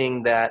actually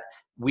seeing that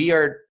we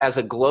are, as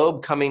a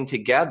globe, coming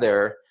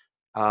together,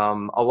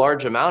 a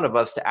large amount of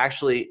us, to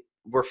actually,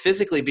 we're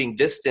physically being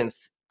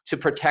distanced to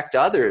protect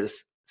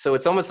others. So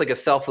it's almost like a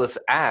selfless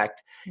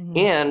act. Mhm.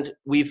 And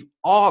we've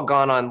all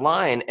gone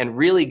online and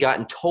really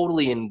gotten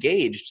totally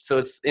engaged. So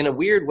it's, in a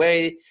weird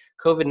way,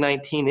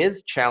 COVID-19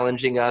 is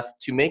challenging us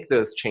to make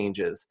those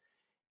changes.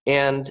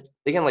 And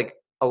again, like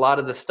a lot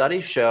of the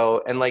studies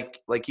show, and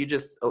like you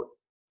just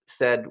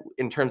said,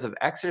 in terms of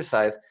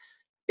exercise,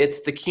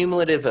 it's the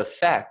cumulative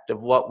effect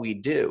of what we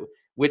do,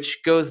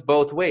 which goes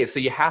both ways. So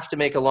you have to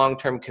make a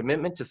long-term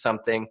commitment to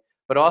something,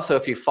 but also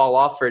if you fall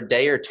off for a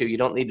day or two, you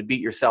don't need to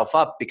beat yourself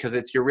up, because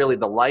you're really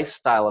the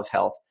lifestyle of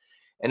health.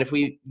 And if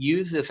we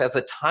use this as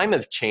a time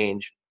of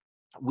change,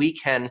 we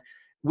can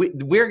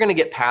we're going to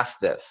get past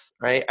this,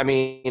 right? I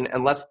mean,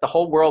 unless the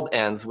whole world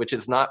ends, which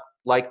is not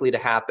likely to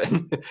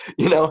happen,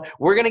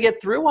 we're going to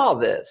get through all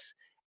this.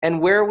 And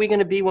where are we going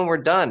to be when we're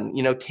done?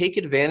 Take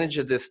advantage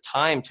of this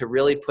time to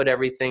really put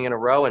everything in a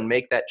row and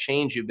make that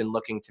change you've been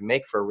looking to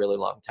make for a really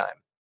long time.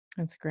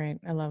 That's great.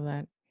 I love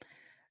that.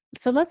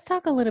 So let's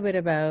talk a little bit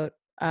about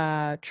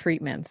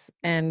treatments.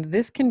 And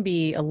this can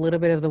be a little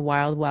bit of the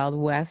wild, wild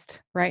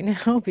west right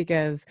now,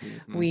 because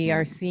we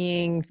are Mm-hmm.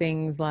 seeing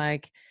things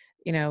like,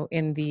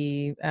 in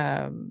the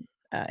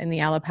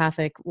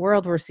allopathic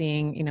world, we're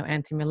seeing,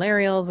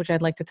 antimalarials, which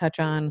I'd like to touch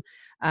on.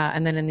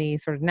 And then in the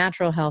sort of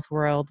natural health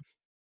world,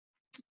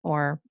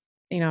 or,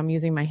 I'm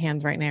using my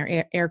hands right now,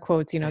 air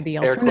quotes, the Air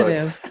quotes.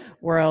 alternative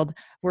world,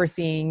 we're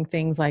seeing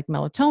things like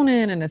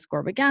melatonin and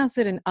ascorbic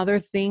acid and other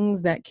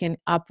things that can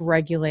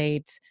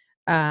upregulate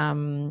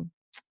um,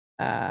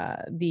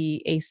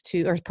 the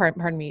ACE2, or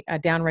pardon me,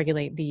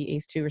 downregulate the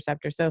ACE2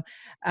 receptor. So,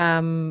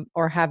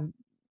 or have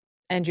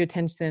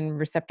angiotensin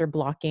receptor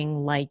blocking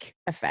like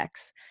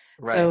effects.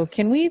 Right. So,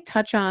 can we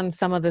touch on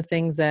some of the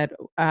things that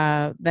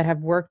have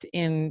worked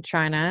in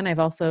China? And I've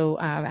also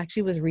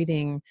actually was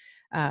reading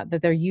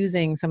that they're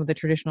using some of the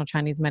traditional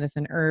Chinese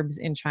medicine herbs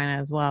in China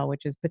as well,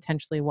 which is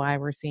potentially why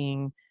we're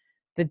seeing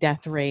the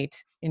death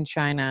rate in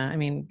China. I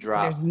mean,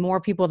 there's Drop. more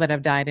people that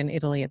have died in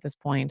Italy at this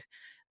point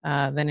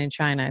than in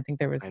China. I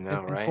think I there's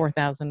know, been right?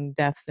 4,000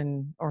 deaths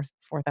or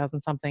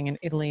 4,000 something in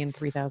Italy and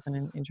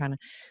 3,000 in China.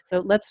 So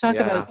let's talk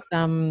about Yeah.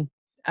 some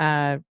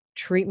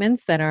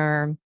treatments that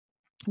are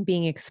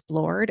being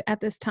explored at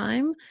this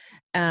time,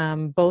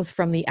 both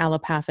from the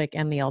allopathic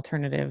and the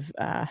alternative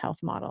health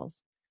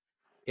models.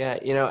 Yeah,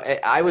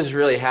 I was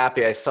really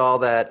happy. I saw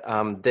that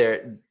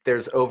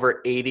there's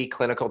over 80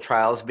 clinical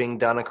trials being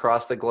done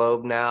across the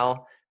globe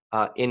now,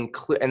 and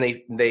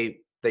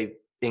they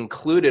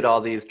included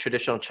all these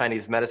traditional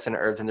Chinese medicine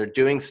herbs, and they're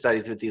doing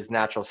studies with these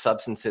natural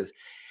substances.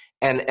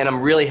 And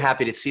I'm really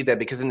happy to see that,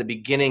 because in the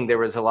beginning there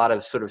was a lot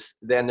of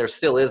then there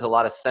still is a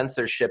lot of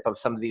censorship of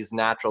some of these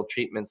natural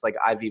treatments like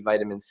IV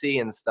vitamin C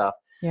and stuff.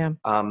 Yeah.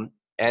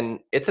 And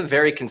it's a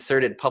very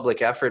concerted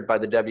public effort by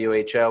the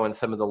WHO and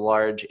some of the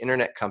large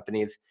internet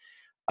companies.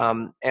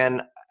 And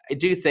I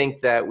do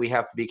think that we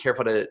have to be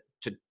careful to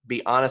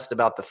be honest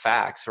about the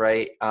facts,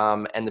 right?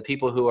 And the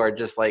people who are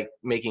just like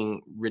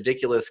making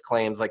ridiculous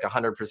claims, like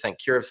 100%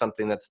 cure of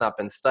something that's not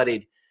been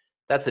studied,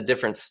 that's a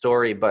different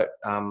story. But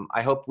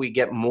I hope we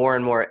get more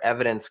and more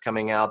evidence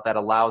coming out that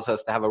allows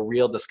us to have a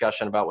real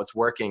discussion about what's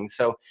working.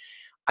 So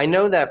I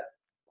know that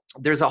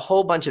there's a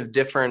whole bunch of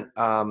different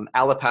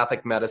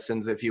allopathic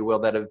medicines, if you will,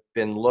 that have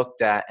been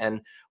looked at.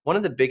 And one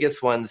of the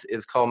biggest ones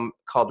is called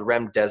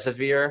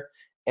remdesivir.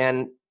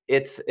 And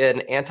it's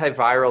an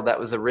antiviral that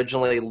was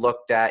originally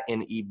looked at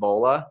in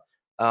Ebola.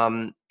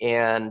 And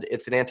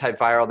it's an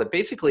antiviral that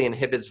basically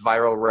inhibits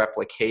viral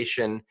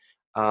replication.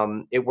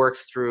 It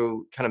works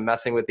through kind of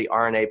messing with the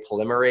RNA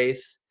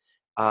polymerase.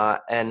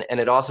 And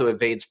it also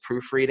evades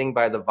proofreading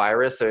by the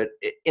virus. So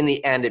in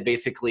the end, it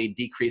basically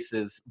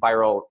decreases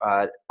viral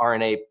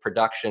RNA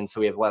production, so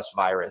we have less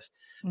virus.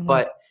 Mm-hmm.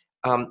 But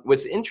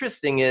what's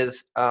interesting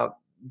is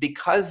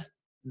because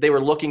they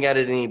were looking at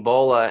it in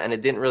Ebola and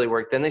it didn't really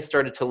work, then they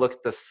started to look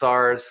at the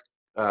SARS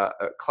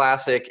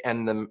classic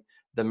and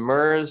the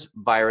MERS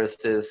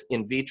viruses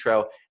in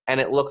vitro, and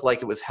it looked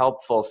like it was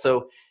helpful.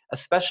 So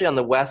especially on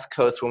the West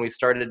Coast, when we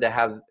started to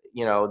have,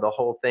 the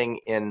whole thing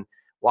in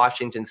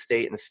Washington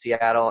State and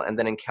Seattle, and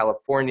then in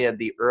California,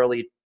 the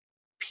early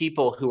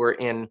people who were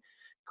in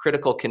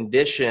critical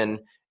condition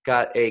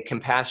got a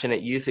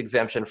compassionate use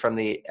exemption from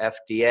the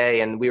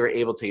FDA, and we were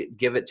able to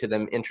give it to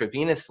them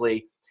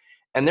intravenously.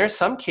 And there's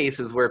some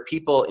cases where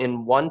people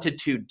in 1 to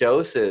 2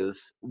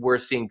 doses were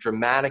seeing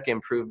dramatic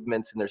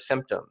improvements in their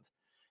symptoms.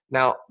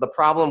 Now, the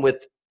problem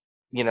with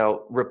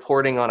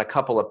reporting on a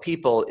couple of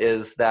people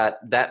is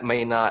that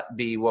may not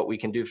be what we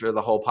can do for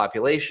the whole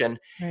population.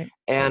 Right.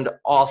 And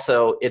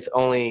also it's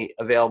only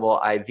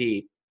available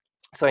IV.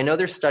 So I know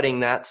they're studying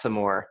that some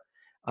more,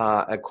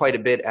 quite a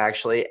bit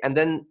actually. And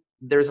then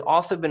there's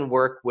also been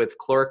work with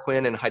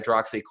chloroquine and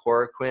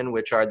hydroxychloroquine,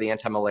 which are the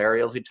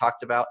antimalarials we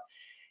talked about.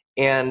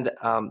 And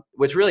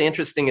what's really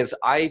interesting is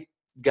I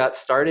got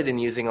started in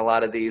using a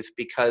lot of these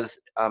because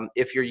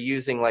if you're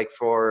using like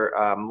for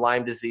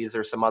Lyme disease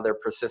or some other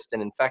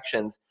persistent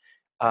infections,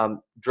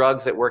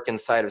 drugs that work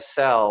inside of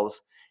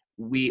cells,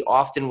 we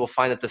often will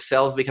find that the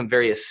cells become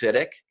very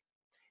acidic.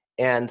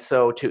 And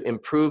so to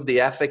improve the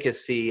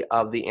efficacy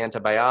of the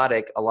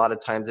antibiotic, a lot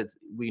of times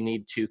we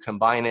need to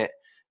combine it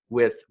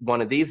with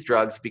one of these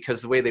drugs,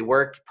 because the way they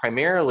work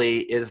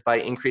primarily is by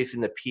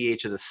increasing the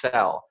pH of the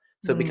cell.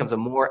 So it becomes a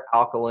more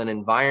alkaline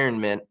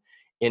environment.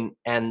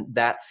 And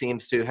that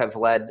seems to have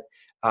led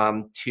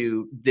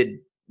to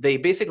they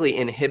basically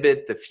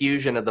inhibit the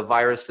fusion of the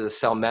virus to the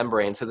cell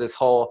membrane. So this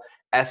whole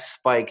S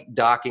spike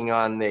docking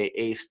on the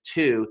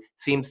ACE2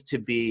 seems to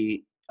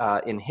be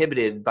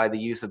inhibited by the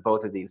use of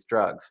both of these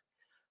drugs.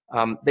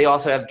 They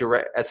also have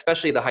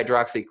especially the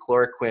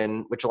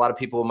hydroxychloroquine, which a lot of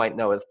people might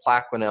know as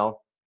Plaquenil,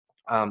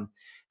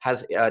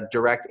 has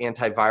direct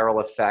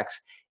antiviral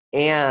effects.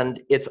 And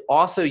it's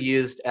also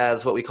used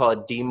as what we call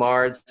a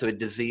DMARD, so a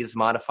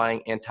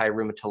disease-modifying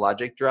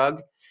anti-rheumatologic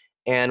drug.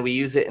 And we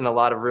use it in a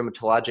lot of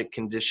rheumatologic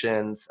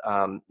conditions.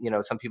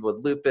 Some people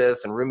with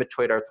lupus and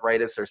rheumatoid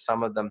arthritis are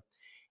some of them.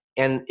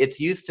 And it's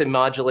used to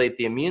modulate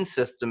the immune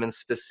system, and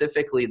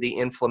specifically the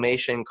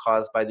inflammation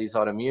caused by these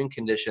autoimmune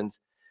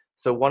conditions.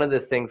 So one of the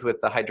things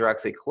with the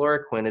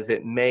hydroxychloroquine is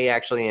it may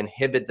actually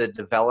inhibit the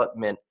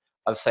development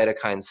of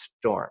cytokine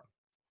storm.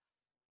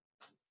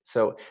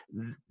 So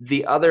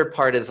the other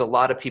part is a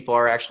lot of people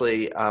are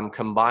actually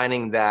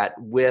combining that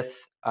with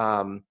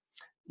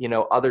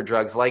other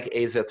drugs like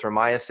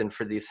azithromycin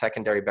for these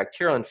secondary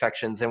bacterial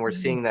infections. And we're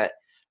seeing that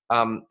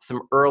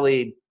some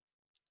early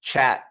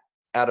chat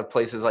out of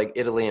places like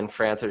Italy and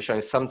France are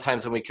showing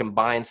sometimes when we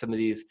combine some of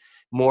these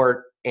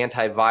more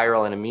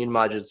antiviral and immune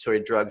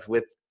modulatory drugs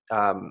with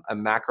a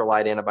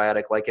macrolide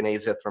antibiotic like an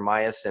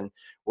azithromycin,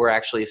 we're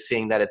actually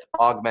seeing that it's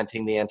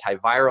augmenting the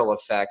antiviral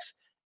effects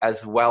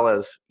as well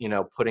as,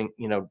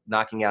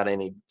 knocking out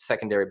any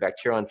secondary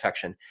bacterial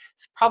infection.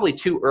 It's probably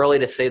too early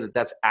to say that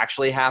that's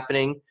actually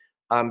happening,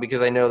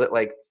 because I know that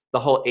like the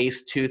whole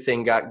ACE2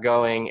 thing got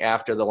going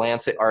after the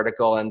Lancet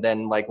article, and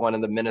then like one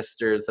of the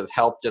ministers of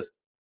health just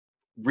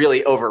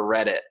really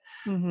overread it.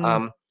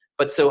 Mm-hmm.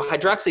 But so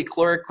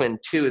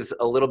hydroxychloroquine too is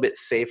a little bit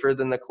safer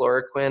than the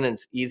chloroquine, and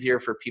it's easier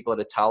for people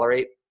to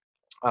tolerate.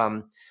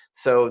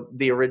 So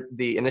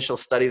the initial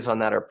studies on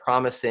that are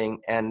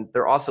promising, and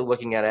they're also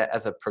looking at it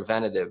as a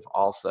preventative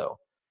also.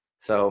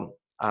 So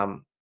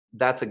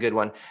that's a good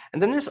one.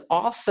 And then there's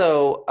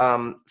also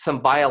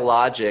some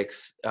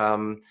biologics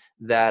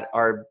that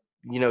are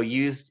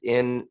used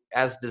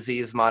as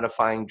disease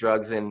modifying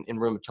drugs in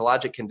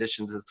rheumatologic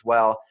conditions as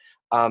well.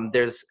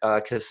 There's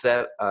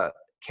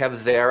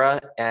Kevzara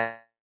and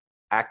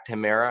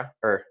Actemra.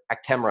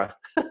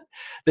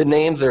 The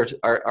names are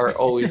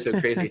always so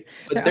crazy.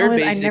 But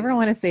I never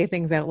want to say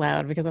things out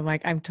loud because I'm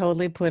like, I'm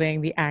totally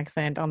putting the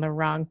accent on the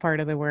wrong part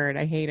of the word.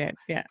 I hate it.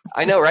 Yeah.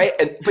 I know,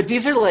 right? But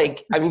these are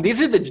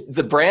these are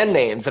the brand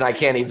names, and I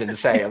can't even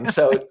say them.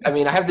 So, I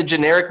have the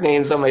generic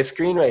names on my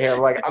screen right here.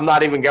 I'm like, I'm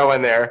not even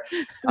going there.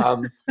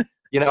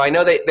 I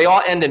know they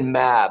all end in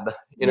mab.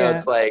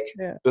 It's like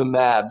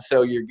umab,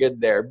 so you're good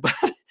there.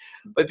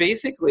 But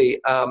basically,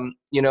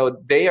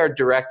 they are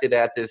directed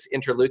at this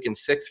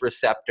interleukin-6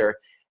 receptor.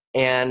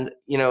 And,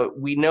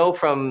 we know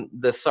from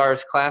the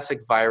SARS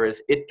classic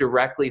virus, it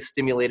directly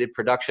stimulated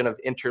production of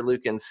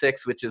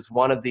interleukin-6, which is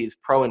one of these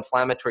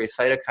pro-inflammatory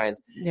cytokines.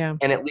 Yeah.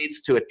 And it leads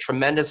to a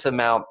tremendous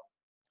amount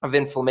of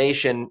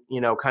inflammation,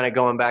 kind of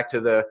going back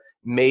to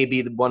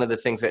maybe one of the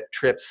things that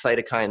trips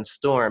cytokine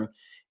storm.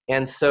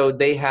 And so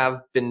they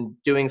have been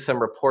doing some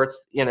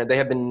reports, they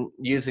have been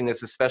using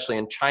this, especially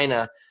in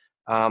China,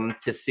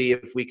 to see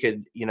if we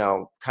could,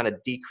 kind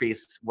of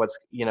decrease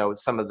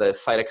some of the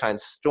cytokine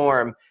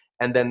storm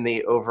and then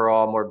the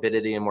overall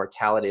morbidity and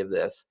mortality of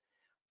this.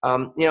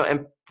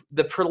 And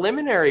the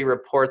preliminary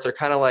reports are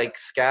kind of like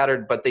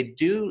scattered, but they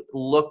do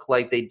look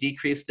like they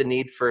decrease the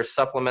need for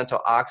supplemental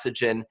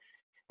oxygen.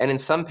 And in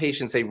some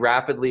patients, they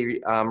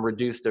rapidly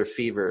reduce their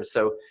fever.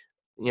 So,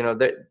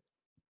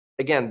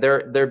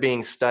 they're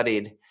being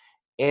studied.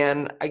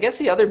 And I guess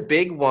the other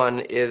big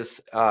one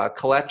is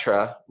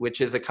Kaletra,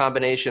 which is a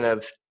combination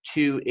of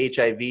two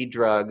HIV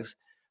drugs.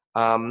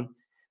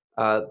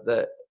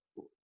 The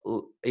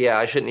Yeah,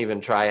 I shouldn't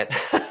even try it.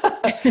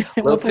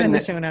 We'll put it in the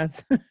show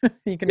notes.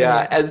 You can read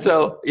Yeah, it. and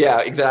so yeah,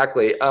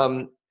 exactly.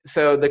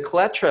 So the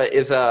Kaletra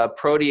is a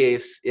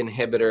protease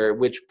inhibitor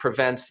which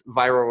prevents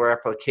viral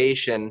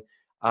replication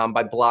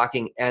by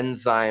blocking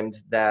enzymes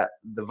that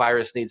the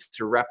virus needs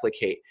to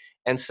replicate.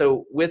 And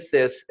so with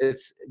this,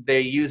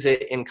 they use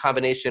it in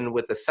combination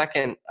with the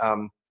second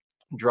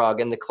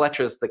drug, and the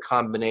Kaletra is the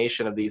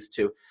combination of these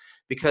two,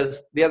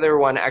 because the other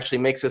one actually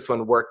makes this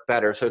one work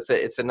better. So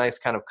it's a nice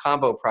kind of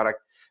combo product.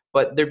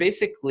 But they're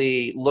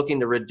basically looking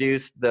to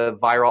reduce the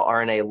viral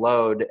RNA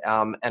load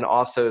and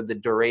also the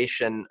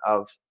duration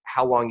of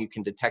how long you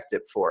can detect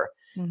it for.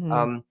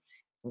 Mm-hmm.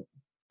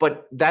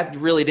 But that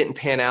really didn't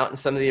pan out in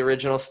some of the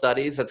original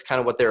studies. That's kind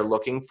of what they're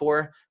looking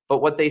for.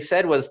 But what they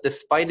said was,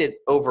 despite it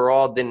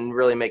overall didn't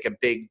really make a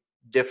big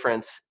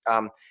difference,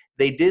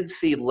 they did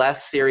see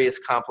less serious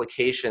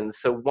complications.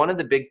 So one of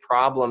the big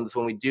problems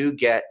when we do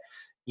get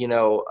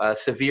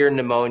severe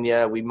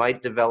pneumonia, we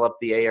might develop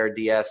the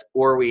ARDS,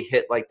 or we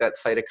hit like that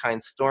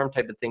cytokine storm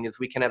type of thing, is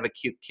we can have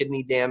acute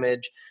kidney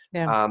damage.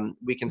 Yeah.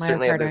 We can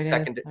certainly have the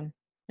Myocarditis.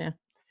 Yeah.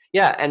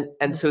 Yeah,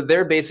 and so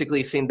they're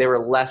basically seeing there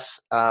were less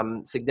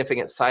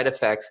significant side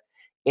effects,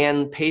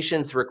 and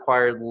patients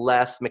required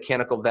less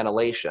mechanical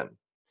ventilation.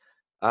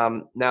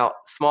 Now,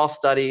 small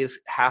studies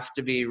have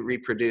to be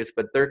reproduced,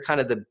 but they're kind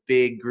of the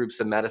big groups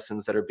of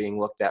medicines that are being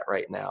looked at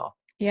right now.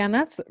 Yeah, and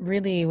that's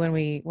really when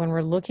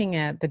we're looking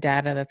at the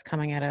data that's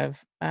coming out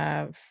of.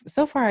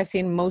 So far, I've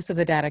seen most of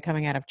the data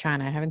coming out of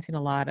China. I haven't seen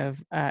a lot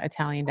of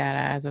Italian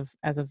data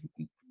as of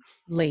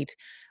late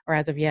or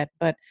as of yet,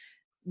 but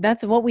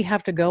that's what we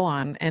have to go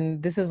on.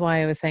 And this is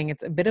why I was saying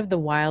it's a bit of the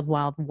wild,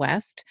 wild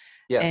west.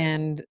 Yes.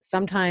 And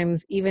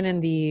sometimes even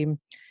in the,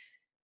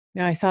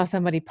 I saw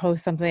somebody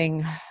post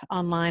something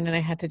online, and I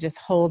had to just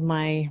hold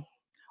my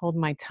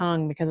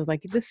tongue, because it was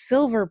like this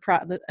silver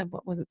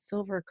what was it,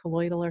 silver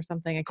colloidal or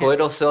something?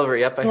 Colloidal silver.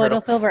 Yep, I heard.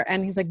 Colloidal silver.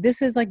 And he's like, this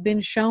has like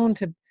been shown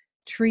to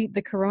treat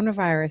the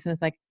coronavirus. And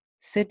it's like,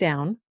 sit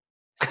down,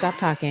 stop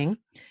talking,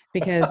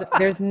 because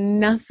there's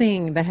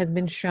nothing that has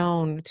been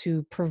shown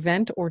to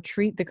prevent or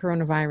treat the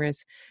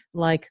coronavirus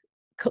like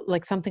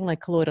something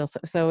like colloidal.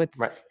 So it's,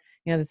 right.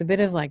 There's a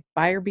bit of like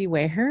buyer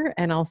beware,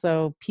 and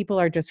also people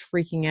are just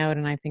freaking out.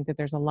 And I think that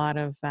there's a lot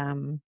of,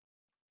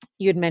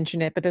 you had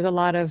mentioned it, but there's a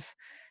lot of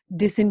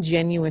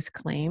disingenuous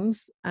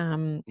claims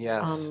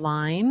Yes.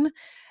 online.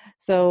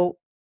 So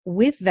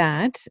with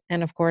that,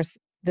 and of course,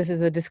 this is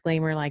a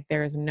disclaimer, like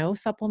there is no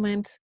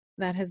supplement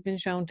that has been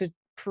shown to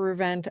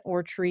prevent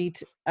or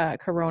treat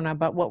corona,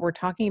 but what we're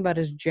talking about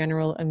is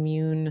general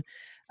immune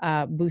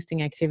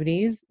boosting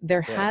activities.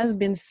 There has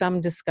been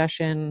some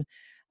discussion,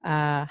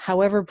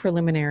 however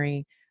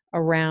preliminary,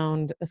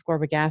 around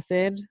ascorbic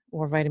acid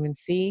or vitamin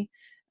C,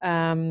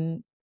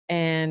 and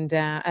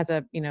as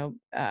a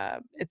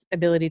its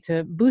ability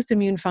to boost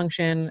immune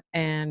function,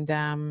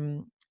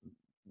 and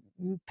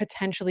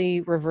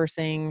potentially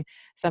reversing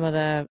some of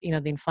the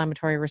the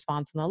inflammatory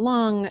response in the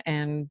lung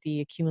and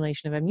the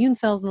accumulation of immune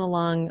cells in the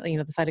lung,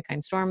 the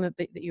cytokine storm that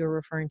you were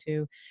referring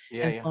to,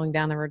 and slowing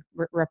down the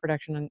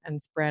reproduction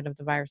and spread of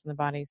the virus in the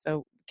body.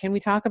 So can we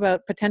talk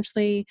about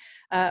potentially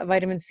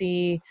vitamin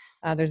C?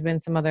 There's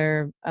been some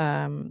other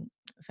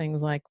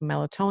things like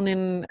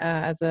melatonin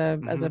as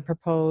a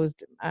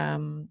proposed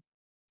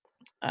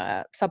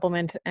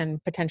supplement,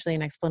 and potentially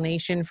an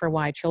explanation for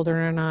why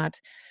children are not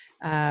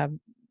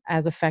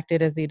as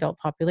affected as the adult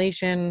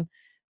population.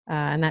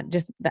 And that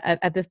just,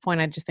 at this point,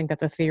 I just think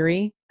that's a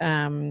theory.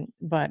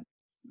 But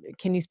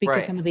can you speak to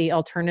some of the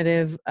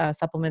alternative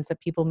supplements that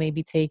people may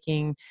be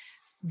taking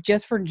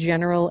just for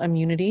general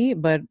immunity,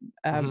 but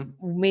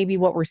maybe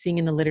what we're seeing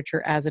in the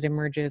literature as it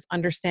emerges,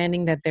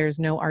 understanding that there's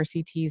no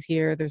RCTs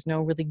here, there's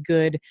no really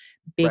good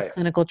big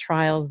clinical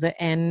trials,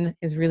 the N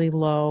is really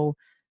low.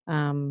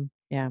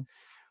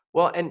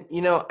 Well, and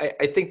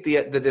I think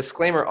the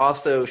disclaimer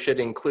also should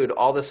include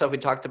all the stuff we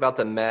talked about,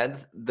 the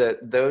meds,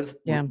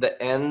 the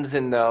ends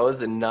in those,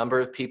 the number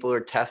of people who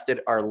are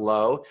tested are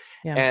low.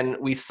 And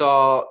we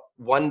saw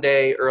one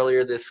day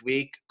earlier this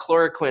week,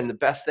 chloroquine, the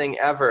best thing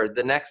ever.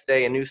 The next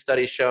day, a new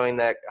study showing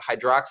that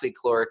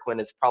hydroxychloroquine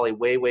is probably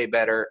way, way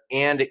better,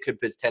 and it could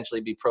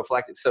potentially be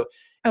prophylactic. So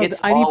it's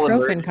the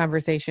ibuprofen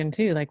conversation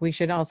too. Like we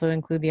should also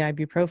include the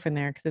ibuprofen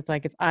there, because it's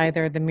like it's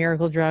either the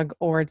miracle drug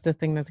or it's the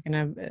thing that's going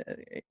to,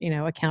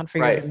 account for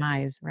your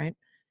demise, right?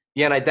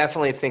 Yeah, and I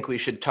definitely think we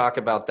should talk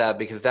about that,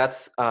 because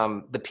that's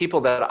the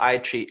people that I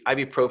treat.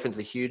 Ibuprofen is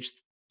a huge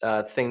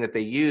thing that they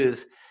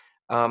use.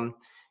 With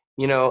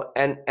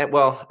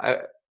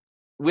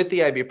the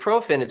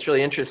ibuprofen, it's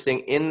really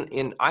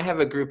interesting. I have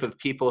a group of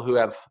people who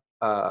have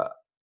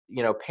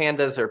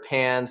PANDAS or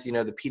PANS, the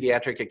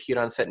pediatric acute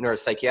onset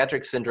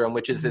neuropsychiatric syndrome,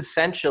 which is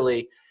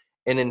essentially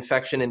an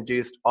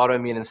infection-induced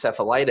autoimmune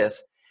encephalitis.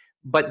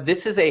 But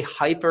this is a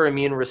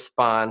hyperimmune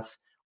response,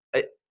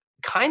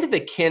 kind of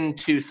akin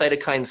to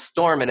cytokine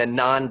storm in a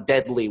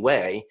non-deadly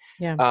way.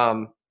 Yeah.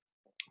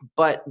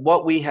 But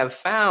what we have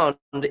found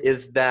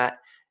is that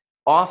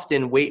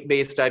often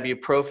weight-based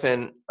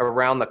ibuprofen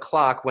around the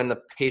clock when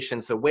the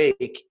patient's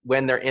awake,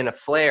 when they're in a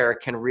flare,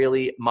 can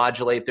really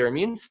modulate their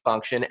immune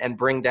function and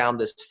bring down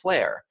this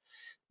flare.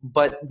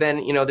 But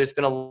then, there's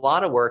been a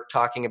lot of work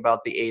talking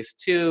about the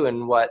ACE2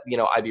 and what,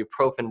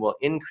 ibuprofen will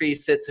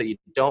increase it, so you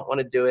don't want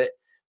to do it.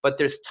 But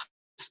there's tons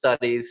of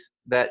studies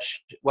that,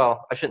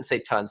 I shouldn't say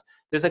tons.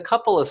 There's a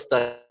couple of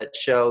studies that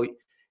show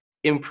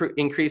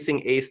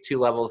increasing ACE2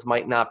 levels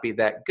might not be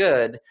that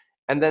good.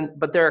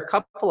 But there are a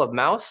couple of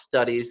mouse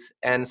studies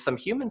and some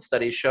human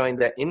studies showing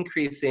that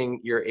increasing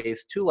your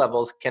ACE2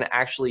 levels can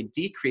actually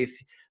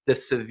decrease the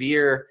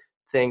severe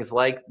things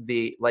like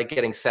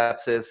getting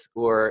sepsis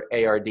or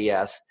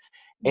ARDS.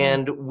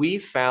 And we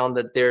found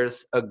that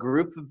there's a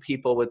group of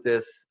people with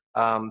this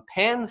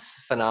PANS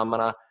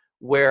phenomena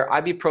where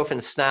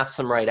ibuprofen snaps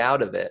them right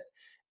out of it,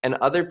 and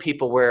other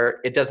people where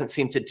it doesn't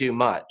seem to do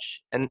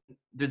much. And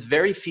there's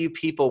very few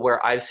people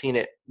where I've seen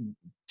it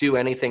do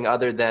anything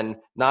other than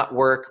not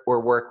work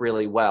or work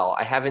really well.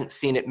 I haven't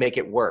seen it make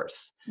it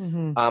worse.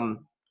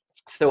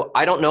 So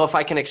I don't know if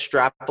I can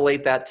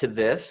extrapolate that to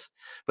this,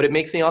 but it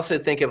makes me also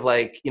think of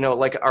like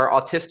our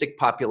autistic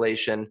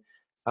population.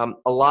 A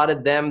lot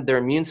of them, their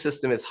immune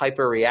system is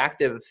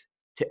hyper-reactive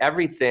to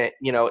everything,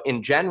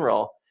 in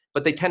general,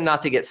 but they tend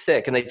not to get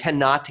sick and they tend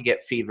not to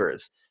get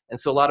fevers. And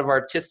so a lot of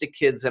our autistic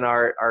kids and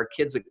our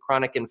kids with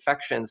chronic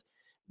infections,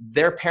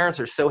 their parents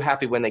are so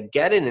happy when they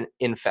get an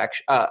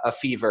infection, a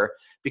fever,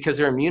 because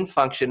their immune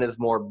function is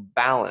more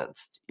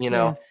balanced,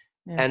 Yes.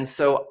 And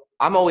so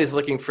I'm always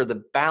looking for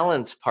the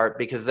balance part,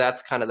 because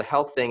that's kind of the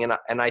health thing.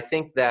 And I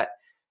think that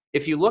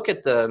if you look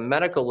at the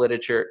medical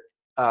literature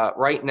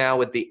right now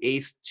with the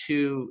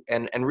ACE2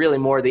 and really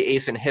more the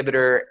ACE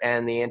inhibitor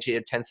and the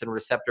angiotensin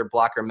receptor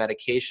blocker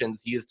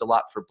medications used a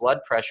lot for blood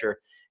pressure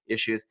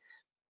issues,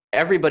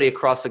 everybody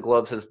across the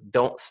globe says,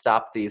 don't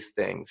stop these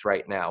things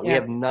right now. We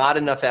have not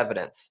enough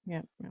evidence.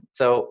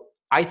 So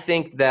I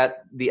think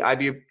that the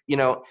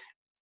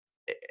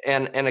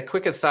and a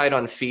quick aside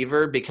on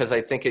fever, because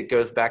I think it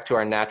goes back to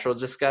our natural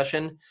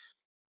discussion.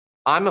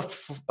 I'm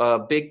a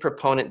big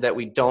proponent that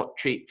we don't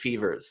treat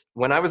fevers.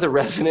 When I was a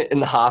resident in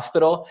the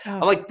hospital,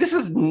 I'm like, this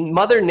is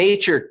Mother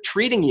Nature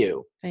treating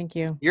you. Thank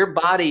you. Your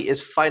body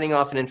is fighting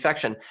off an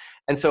infection.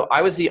 And so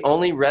I was the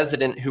only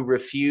resident who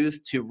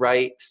refused to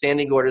write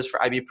standing orders for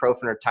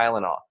ibuprofen or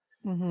Tylenol.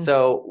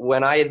 So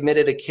when I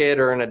admitted a kid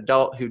or an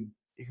adult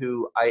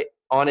who I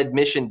on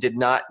admission did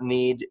not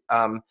need,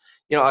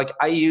 like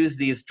I use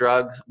these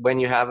drugs when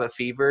you have a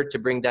fever to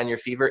bring down your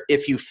fever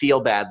if you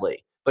feel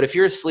badly. But if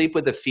you're asleep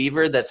with a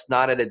fever that's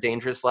not at a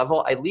dangerous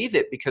level, I leave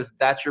it, because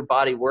that's your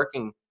body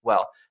working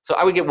well. So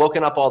I would get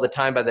woken up all the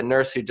time by the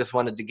nurse who just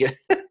wanted to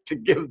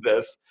give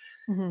this.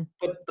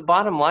 But the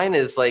bottom line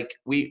is, like,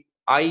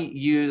 I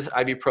use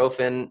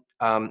ibuprofen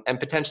and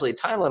potentially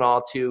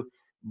Tylenol to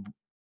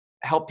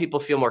help people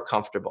feel more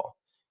comfortable.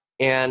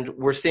 And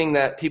we're seeing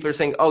that people are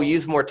saying, oh,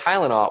 use more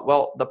Tylenol.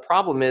 Well, the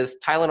problem is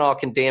Tylenol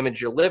can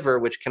damage your liver,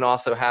 which can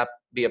also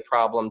be a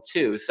problem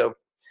too. So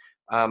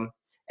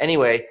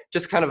anyway,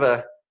 just kind of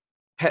a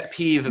pet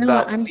peeve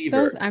about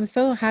fever. I'm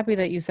so happy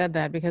that you said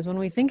that, because when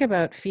we think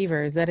about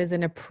fevers, that is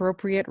an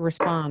appropriate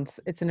response.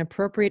 It's an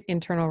appropriate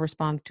internal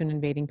response to an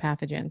invading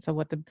pathogen. So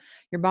what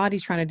your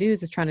body's trying to do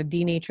is trying to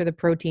denature the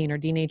protein or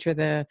denature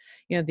the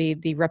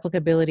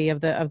replicability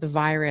of the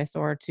virus,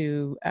 or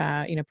to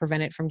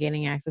prevent it from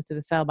gaining access to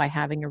the cell by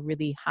having a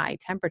really high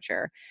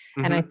temperature.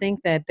 And I think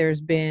that there's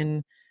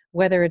been,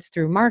 whether it's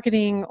through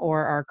marketing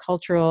or our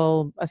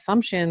cultural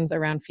assumptions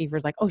around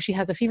fevers, like, oh, she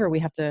has a fever, we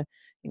have to,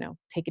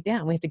 take it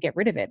down, we have to get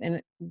rid of it. And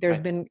there's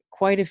been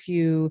quite a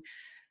few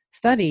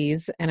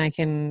studies, and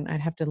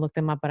I'd have to look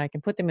them up, but I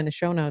can put them in the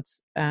show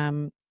notes,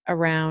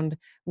 around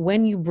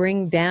when you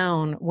give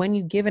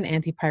an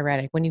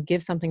antipyretic, when you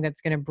give something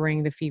that's going to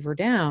bring the fever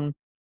down,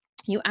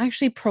 you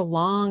actually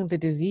prolong the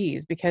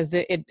disease, because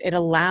it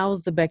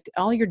allows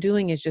all you're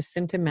doing is just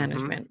symptom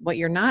management. What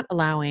you're not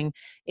allowing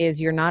is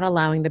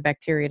the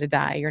bacteria to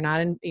die. You're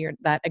not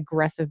that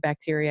aggressive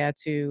bacteria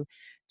to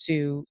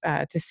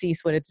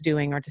cease what it's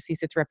doing, or to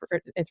cease its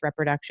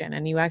reproduction.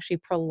 And you actually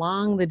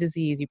prolong the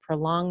disease, you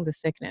prolong the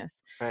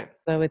sickness. Right.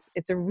 So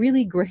it's a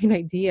really great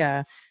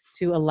idea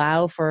to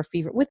allow for a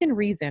fever within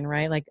reason,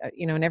 right? Like,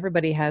 and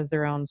everybody has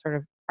their own sort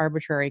of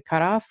arbitrary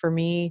cutoff. For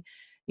me,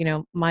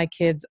 my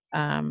kids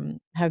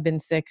have been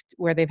sick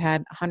where they've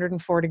had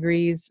 104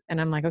 degrees,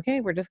 and I'm like,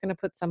 okay, we're just going to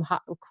put some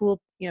hot,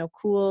 cool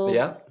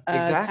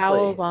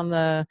towels on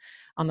the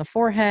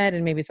forehead,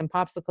 and maybe some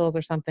popsicles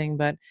or something,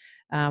 but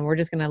we're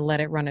just going to let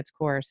it run its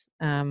course.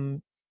 So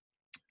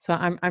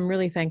I'm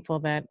really thankful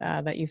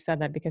that you've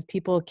said that, because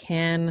people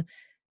can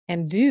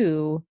and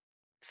do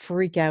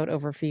freak out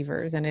over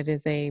fevers, and it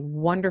is a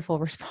wonderful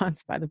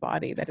response by the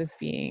body that is It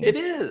being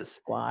is,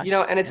 squashed.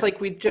 and it's Yeah. like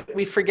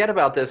we forget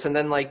about this, and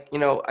then like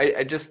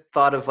I just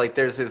thought of like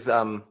there's this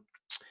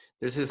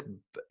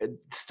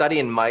study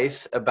in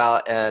mice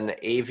about an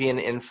avian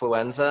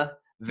influenza,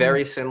 Mm,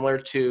 very similar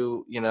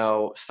to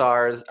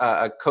SARS,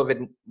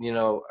 COVID.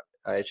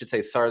 I should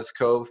say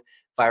SARS-CoV mm,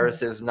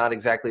 virus is not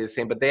exactly the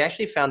same, but they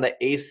actually found that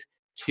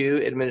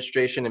ACE2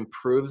 administration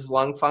improves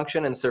lung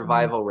function and mm.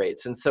 survival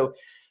rates, and so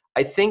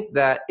I think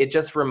that it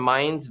just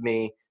reminds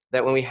me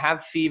that when we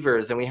have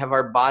fevers and we have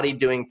our body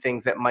doing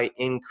things that might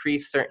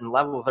increase certain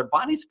levels, our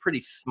body's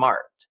pretty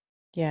smart,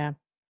 Yeah.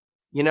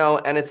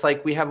 and it's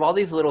like we have all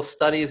these little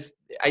studies.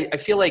 I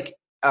feel like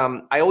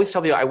I always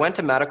tell people I went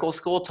to medical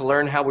school to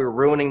learn how we were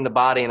ruining the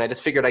body, and I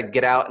just figured I'd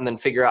get out and then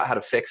figure out how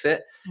to fix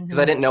it because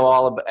I Hmm. didn't know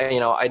all about,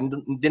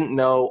 didn't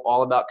know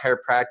all about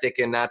chiropractic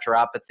and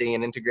naturopathy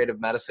and integrative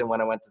medicine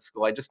when I went to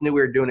school. I just knew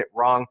we were doing it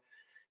wrong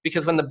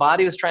because when the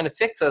body was trying to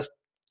fix us,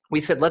 we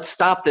said, let's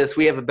stop this.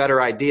 We have a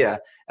better idea.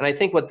 And I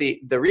think what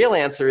the real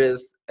answer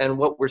is, and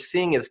what we're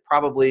seeing is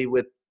probably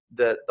with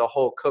the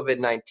whole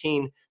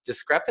COVID-19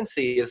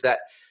 discrepancy, is that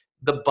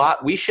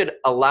we should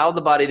allow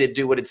the body to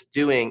do what it's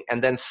doing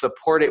and then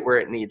support it where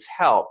it needs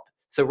help.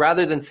 So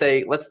rather than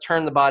say, let's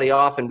turn the body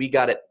off and we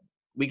got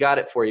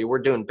it for you, we're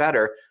doing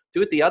better,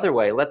 do it the other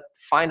way. Let's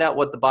find out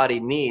what the body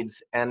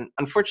needs. And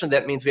unfortunately,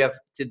 that means we have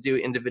to do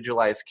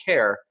individualized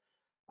care.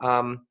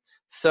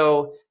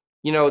 So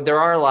there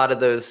are a lot of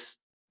those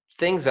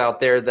things out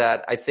there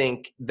that I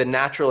think the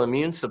natural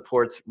immune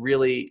supports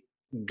really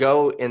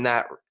go in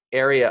that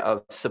area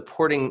of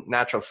supporting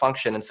natural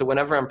function. And so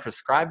whenever I'm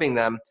prescribing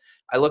them,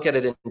 I look at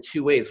it in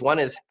two ways. One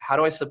is, how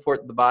do I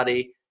support the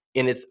body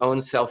in its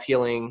own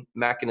self-healing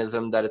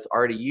mechanism that it's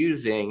already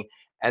using?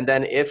 And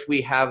then if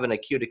we have an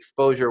acute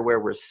exposure where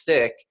we're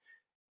sick,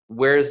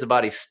 where is the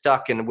body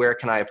stuck and where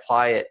can I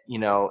apply it,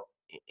 in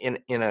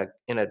a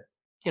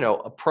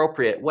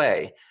appropriate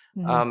way?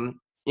 Hmm.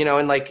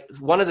 And like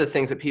one of the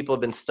things that people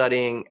have been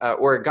studying,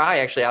 or a guy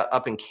actually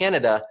up in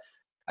Canada,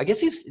 I guess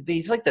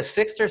he's like the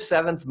sixth or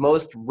seventh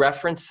most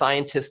referenced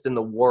scientist in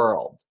the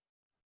world.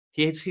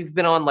 He's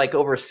been on like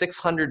over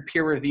 600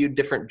 peer-reviewed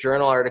different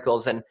journal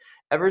articles, and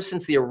ever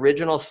since the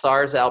original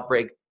SARS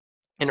outbreak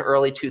in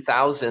early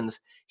 2000s,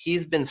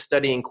 he's been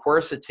studying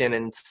quercetin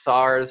in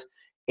SARS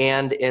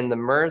and in the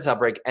MERS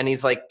outbreak. And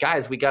he's like,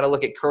 guys, we got to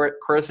look at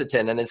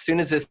quercetin. And as soon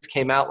as this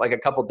came out like a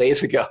couple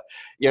days ago,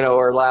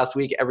 or last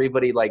week,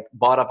 everybody like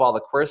bought up all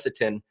the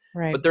quercetin.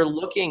 Right. But they're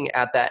looking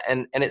at that,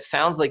 and it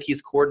sounds like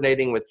he's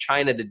coordinating with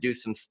China to do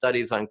some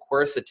studies on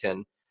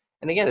quercetin.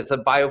 And again, it's a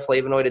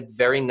bioflavonoid. It's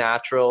very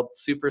natural,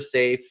 super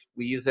safe.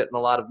 We use it in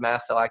a lot of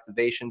mast cell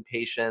activation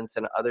patients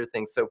and other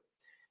things. So,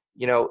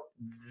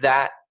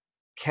 that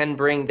can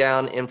bring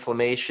down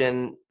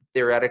inflammation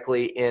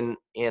theoretically in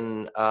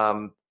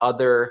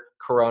other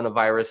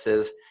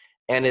coronaviruses.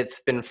 And it's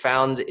been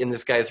found in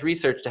this guy's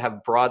research to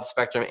have broad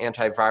spectrum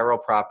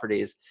antiviral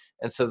properties.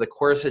 And so the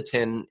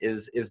quercetin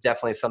is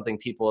definitely something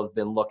people have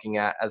been looking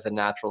at as a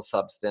natural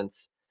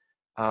substance.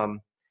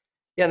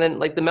 Yeah, and then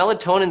like the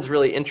melatonin is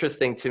really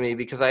interesting to me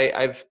because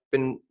I've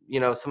been,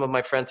 some of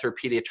my friends who are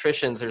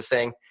pediatricians are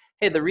saying,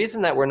 hey, the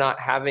reason that we're not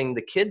having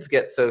the kids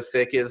get so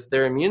sick is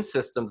their immune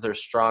systems are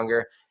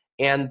stronger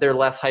and they're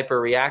less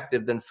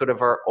hyperreactive than sort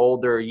of our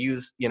older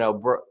used,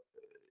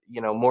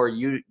 more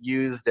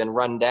used and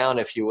run down,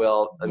 if you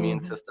will, immune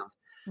Hmm. systems.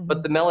 Hmm.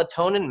 But the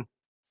melatonin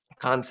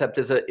concept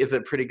is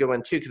a pretty good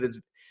one too, because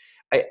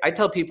I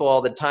tell people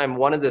all the time,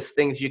 one of the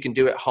things you can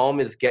do at home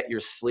is get your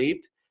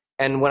sleep.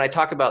 And when I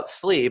talk about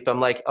sleep,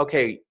 I'm like,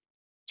 okay,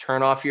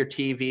 turn off your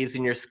TVs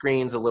and your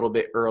screens a little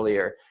bit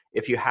earlier.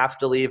 If you have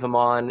to leave them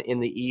on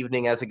in the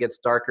evening as it gets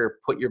darker,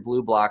 put your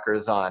blue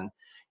blockers on.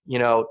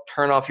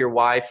 Turn off your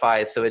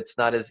Wi-Fi so it's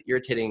not as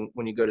irritating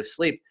when you go to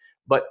sleep.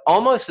 But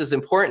almost as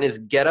important is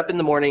get up in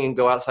the morning and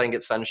go outside and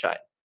get sunshine.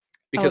 Oh,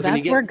 Because when you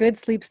that's get where good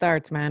sleep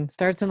starts, man.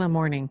 Starts in the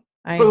morning.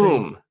 I agree.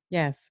 boom,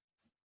 Yes.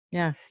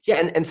 Yeah. yeah,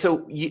 and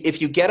so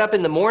if you get up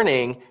in the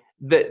morning,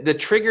 the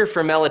trigger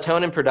for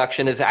melatonin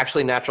production is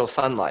actually natural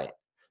sunlight.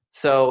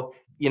 So,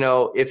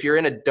 if you're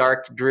in a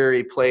dark,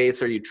 dreary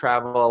place or you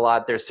travel a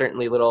lot, there's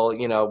certainly little,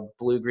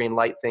 blue-green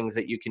light things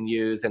that you can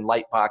use and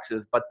light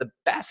boxes. But the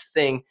best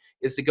thing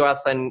is to go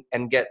outside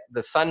and get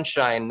the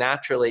sunshine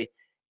naturally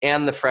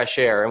and the fresh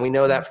air. And we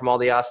know that from all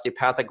the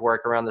osteopathic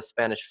work around the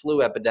Spanish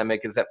flu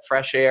epidemic is that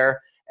fresh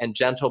air and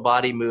gentle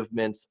body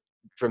movements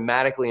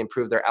dramatically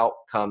improve their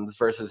outcomes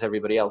versus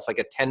everybody else, like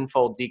a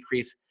tenfold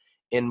decrease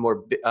in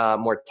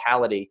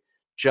mortality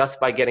just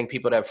by getting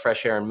people to have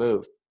fresh air and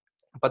move.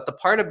 But the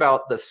part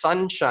about the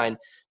sunshine,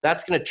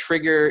 that's going to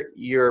trigger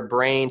your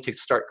brain to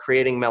start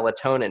creating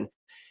melatonin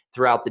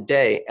throughout the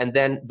day. And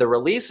then the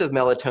release of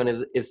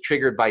melatonin is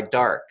triggered by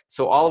dark.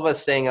 So all of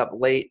us staying up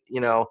late,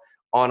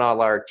 on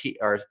all our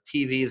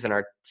TVs and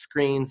our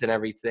screens and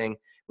everything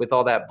with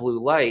all that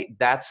blue light,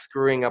 that's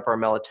screwing up our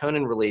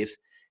melatonin release.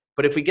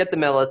 But if we get the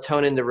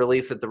melatonin to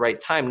release at the right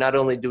time, not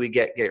only do we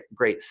get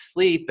great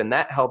sleep and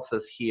that helps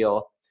us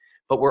heal,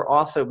 but we're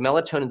also,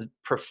 melatonin is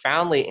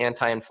profoundly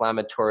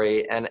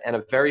anti-inflammatory and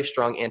a very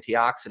strong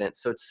antioxidant.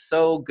 So it's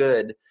so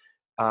good,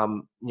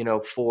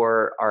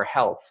 for our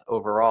health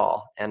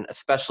overall, and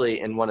especially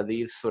in one of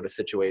these sort of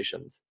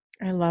situations.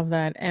 I love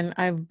that. And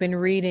I've been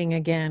reading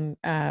again,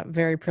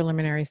 very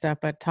preliminary stuff,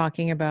 but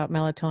talking about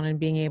melatonin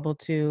being able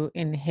to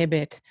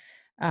inhibit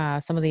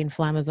some of the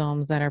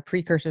inflammasomes that are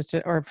precursors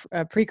to, or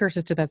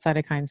precursors to that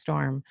cytokine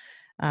storm.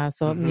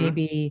 So it may Hmm.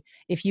 be,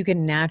 if you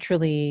can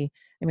naturally,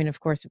 I mean, of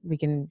course, we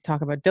can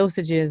talk about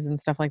dosages and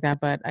stuff like that,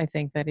 but I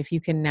think that if you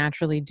can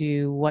naturally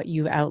do what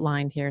you've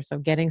outlined here, so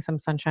getting some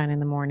sunshine in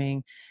the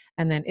morning,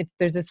 and then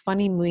there's this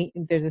funny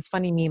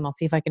meme. I'll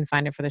see if I can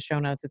find it for the show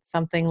notes. It's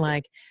something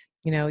like,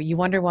 you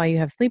wonder why you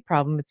have sleep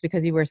problems. It's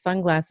because you wear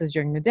sunglasses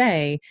during the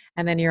day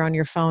and then you're on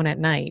your phone at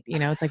night.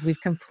 It's like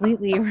we've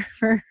completely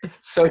reversed,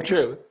 So right?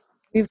 true.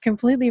 We've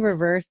completely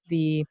reversed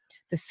the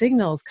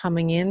signals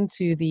coming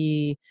into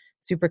the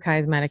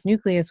suprachiasmatic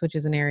nucleus, which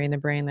is an area in the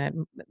brain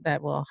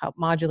that will help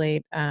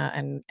modulate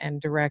and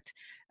direct,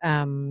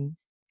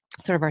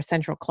 sort of our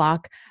central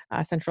clock,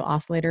 central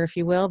oscillator, if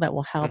you will, that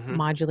will help Hmm.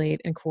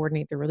 modulate and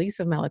coordinate the release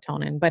of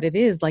melatonin. But it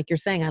is, like you're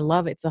saying, I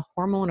love it. It's a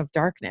hormone of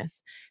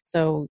darkness.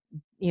 So,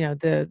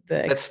 the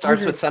That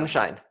starts exposure, with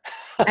sunshine.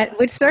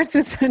 which starts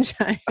with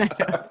sunshine. I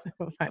know, it's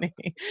so funny.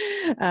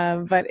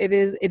 But it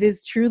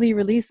is truly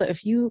release. So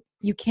if you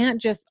can't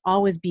just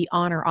always be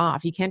on or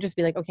off. You can't just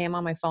be like, okay, I'm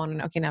on my phone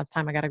and okay, now it's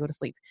time, I got to go to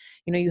sleep.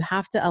 You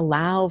have to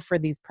allow for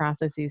these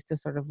processes to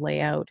sort of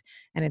lay out,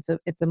 and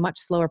it's a much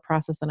slower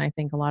process than I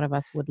think a lot of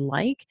us would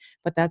like.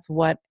 But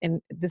and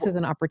this is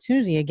an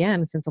opportunity,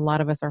 again, since a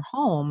lot of us are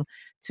home,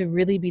 to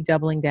really be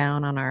doubling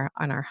down on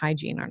our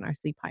hygiene, on our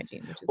sleep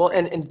hygiene, which is Well,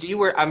 great. and do you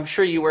work? I'm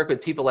sure you work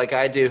with people like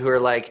I do who are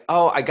like,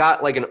 oh, I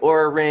got like an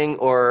Aura ring,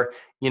 or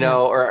Yeah.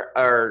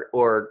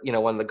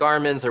 one of the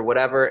Garmin's or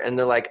whatever, and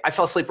they're like, I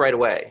fell asleep right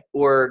away,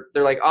 or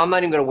they're like, oh, I'm not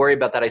even going to worry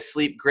about that. I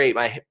sleep great.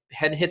 My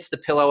head hits the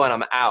pillow and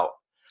I'm out.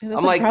 Yeah, that's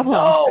I'm a like, problem.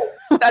 no,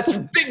 that's a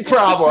big It's a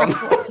problem.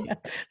 problem. Yeah.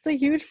 It's a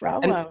huge And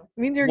problem.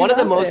 It means you're one of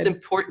the most exhausted.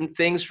 important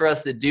things for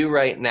us to do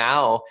right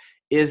now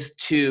is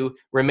to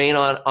remain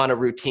on a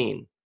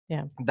routine.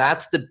 Yeah.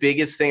 That's the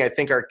biggest thing. I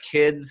think our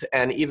kids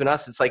and even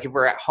us, it's like if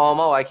we're at home,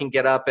 oh, I can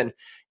get up, and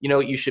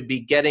you should be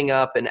getting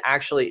up, and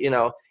actually,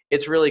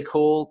 it's really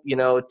cool,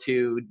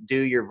 to do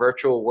your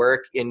virtual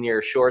work in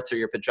your shorts or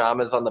your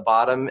pajamas on the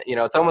bottom.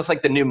 It's almost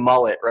like the new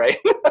mullet, right?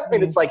 I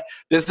mean, Mhm. it's like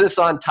business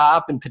on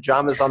top and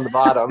pajamas on the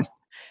bottom.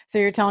 So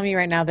you're telling me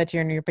right now that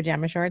you're in your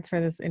pajama shorts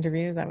for this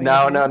interview? Is that what you're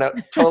No, saying? no, no,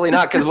 totally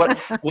not. Because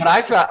what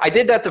I found, I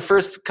did that the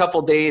first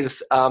couple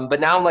days, but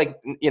now I'm like,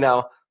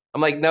 I'm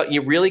like, no,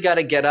 you really got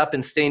to get up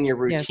and stay in your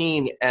Yes.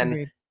 routine, and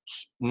Agreed.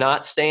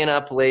 not staying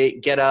up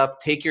late. Get up,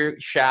 take your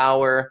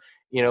shower,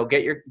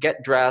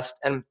 get dressed,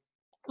 and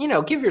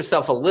give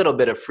yourself a little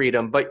bit of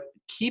freedom. But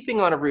keeping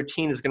on a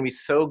routine is going to be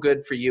so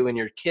good for you and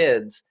your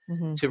kids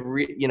Hmm.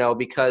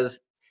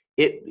 because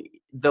it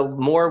the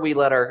more we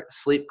let our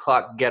sleep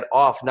clock get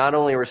off, not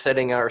only we're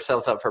setting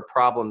ourselves up for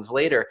problems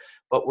later,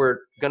 but we're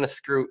going to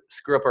screw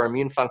up our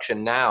immune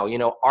function now.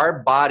 Our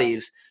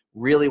bodies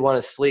really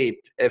want to sleep,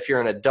 if you're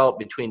an adult,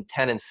 between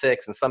 10 and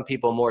 6, and some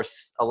people more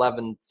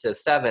 11 to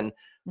 7.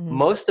 Hmm.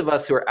 Most of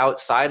us who are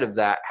outside of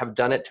that have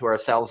done it to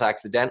ourselves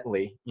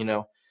accidentally.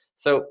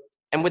 So,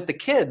 and with the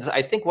kids,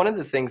 I think one of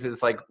the things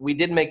is, like, we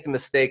did make the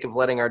mistake of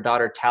letting our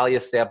daughter Talia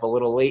stay up a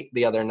little late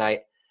the other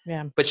night,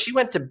 Yeah. but she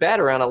went to bed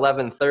around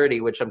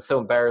 11:30, which I'm so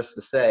embarrassed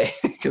to say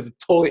because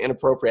it's totally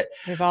inappropriate.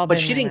 We've all But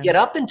been she there, didn't man. get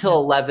up until Yeah.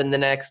 11 the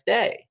next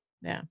day.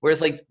 Yeah. Whereas,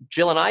 like,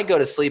 Jill and I go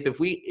to sleep, if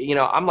we,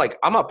 I'm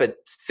up at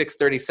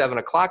 6:30, 7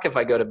 o'clock if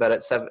I go to bed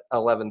at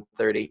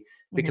 11:30,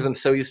 because Hmm. I'm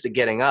so used to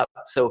getting up.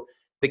 So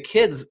the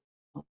kids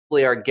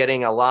really are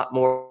getting a lot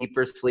more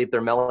deeper sleep.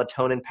 Their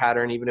melatonin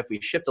pattern, even if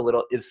we shift a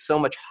little, is so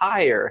much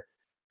higher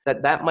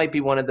that might be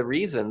one of the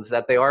reasons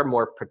that they are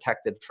more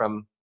protected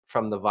from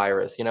the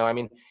virus. I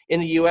mean, in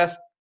the US,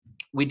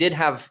 we did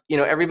have,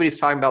 everybody's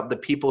talking about the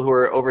people who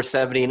are over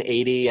 70 and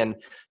 80 and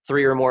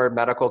 3 or more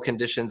medical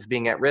conditions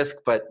being at risk.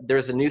 But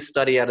there's a new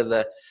study out of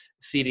the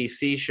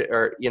CDC,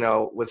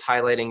 was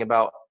highlighting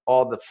about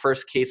all the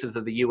first cases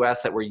of the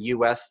US that were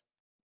US,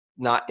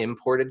 not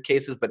imported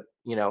cases, but,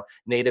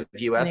 native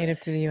US. Native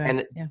to the US.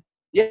 And Yeah.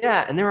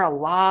 yeah, and there are a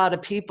lot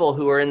of people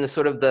who are in the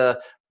sort of the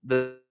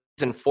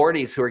and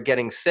 40s who are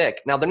getting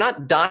sick. Now, they're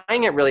not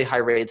dying at really high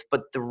rates,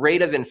 but the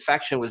rate of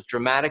infection was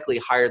dramatically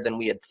higher than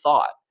we had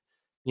thought.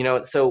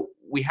 So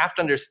we have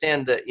to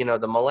understand that,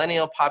 the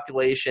millennial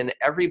population,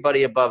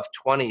 everybody above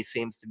 20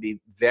 seems to be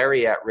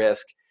very at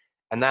risk.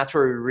 And that's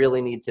where we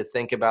really need to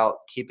think about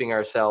keeping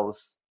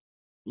ourselves,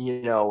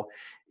 you know,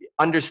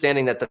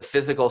 understanding that the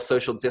physical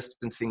social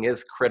distancing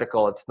is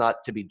critical. It's not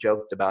to be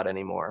joked about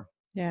anymore.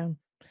 Yeah.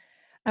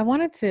 I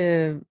wanted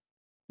to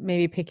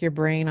maybe pick your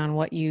brain on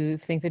what you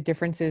think the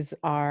differences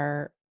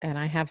are. And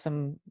I have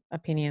some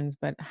opinions,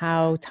 but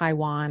how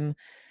Taiwan,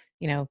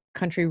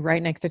 country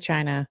right next to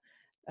China,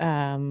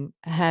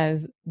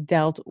 has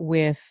dealt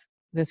with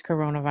this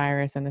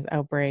coronavirus and this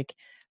outbreak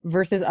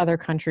versus other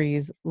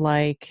countries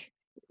like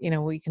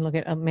we can look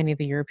at many of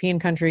the European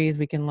countries.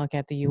 We can look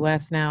at the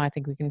US now. I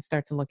think we can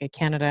start to look at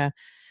Canada.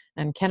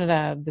 And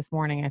Canada this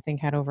morning, I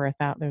think, had over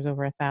 1,000. There's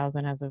over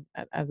 1,000 at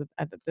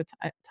the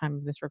time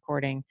of this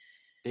recording.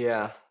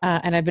 Yeah.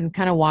 And I've been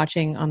kind of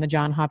watching on the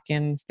John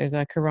Hopkins. There's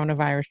a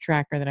coronavirus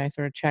tracker that I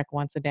sort of check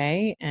once a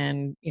day.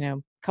 And, a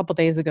couple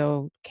days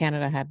ago,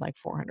 Canada had like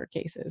 400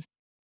 cases.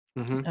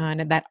 Mm-hmm.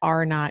 And that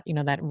are not,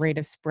 that rate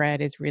of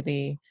spread is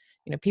really,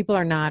 people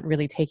are not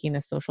really taking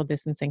the social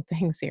distancing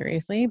thing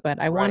seriously. But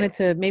I wanted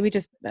to maybe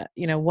just,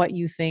 what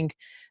you think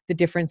the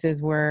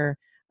differences were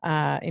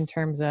in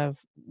terms of,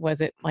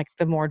 was it like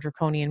the more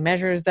draconian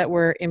measures that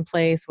were in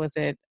place? Was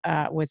it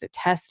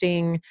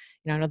testing?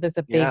 I know there's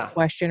a big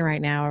question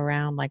right now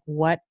around like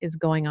what is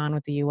going on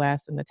with the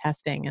US and the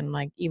testing, and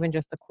like even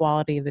just the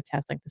quality of the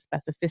test, like the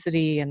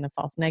specificity and the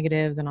false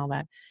negatives and all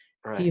that.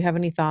 Right. Do you have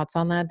any thoughts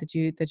on that that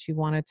you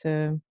wanted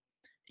to?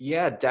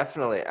 Yeah,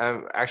 definitely.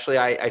 Actually,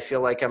 I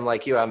feel like I'm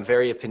like you. I'm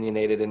very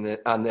opinionated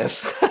on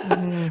this,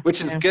 which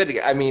is good.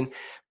 I mean,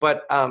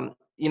 but I'm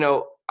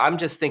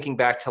just thinking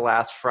back to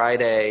last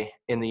Friday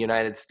in the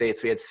United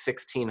States, we had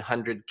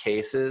 1,600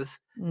 cases.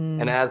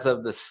 And as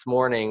of this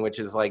morning, which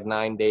is like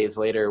 9 days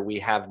later, we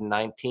have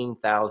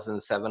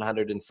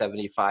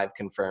 19,775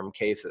 confirmed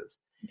cases.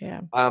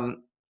 Yeah.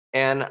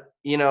 And,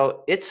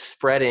 it's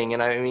spreading.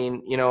 And I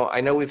mean, I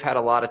know we've had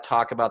a lot of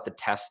talk about the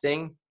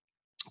testing,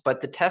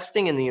 but the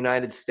testing in the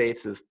United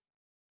States is,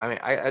 I mean,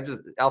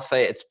 I'll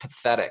say it's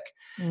pathetic.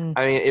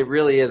 I mean, it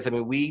really is. I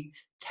mean, we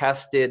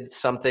tested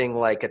something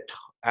like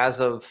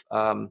as of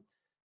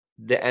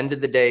the end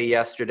of the day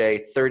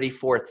yesterday,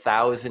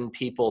 34,000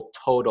 people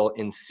total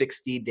in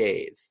 60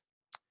 days.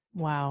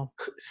 Wow.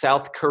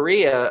 South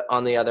Korea,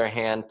 on the other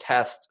hand,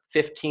 tests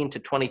 15 to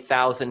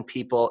 20,000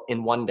 people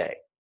in one day.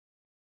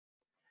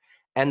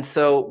 And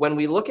so when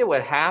we look at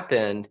what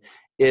happened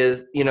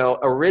is,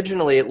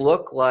 originally it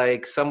looked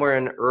like somewhere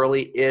in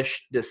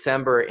early-ish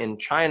December in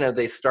China,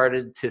 they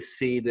started to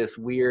see this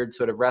weird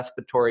sort of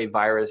respiratory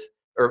virus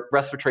or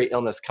respiratory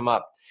illness come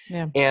up.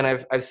 Yeah. And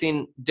I've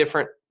seen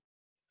different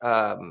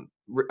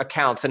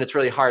accounts, and it's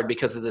really hard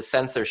because of the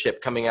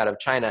censorship coming out of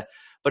China.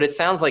 But it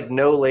sounds like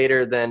no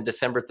later than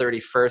December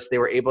 31st, they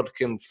were able to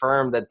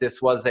confirm that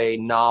this was a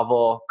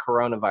novel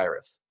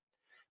coronavirus.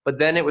 But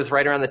then it was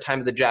right around the time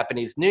of the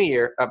Chinese New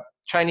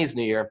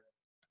Year,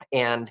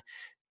 and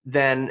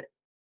then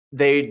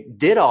they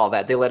did all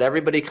that. They let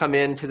everybody come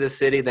into the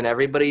city, then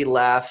everybody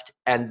left,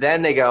 and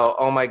then they go,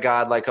 oh my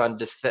God, like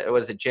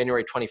was it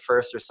January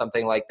 21st or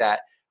something like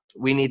that?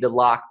 We need to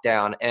lock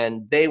down.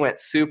 And they went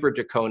super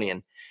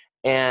draconian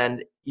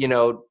and,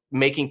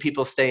 making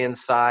people stay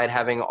inside,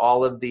 having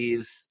all of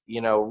these,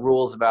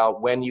 rules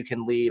about when you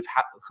can leave,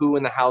 who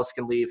in the house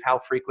can leave, how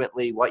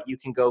frequently, what you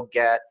can go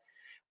get.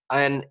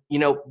 And,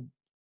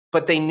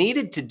 but they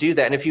needed to do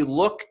that. And if you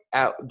look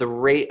at the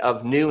rate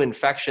of new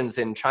infections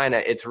in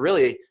China, it's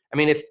really, I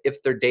mean,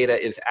 if their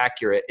data is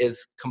accurate,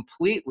 is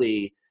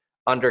completely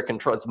under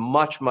control. It's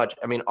much,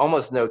 I mean,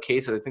 almost no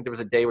cases. I think there was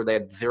a day where they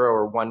had 0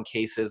 or 1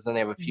 cases, then they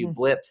have a few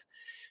blips.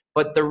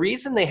 But the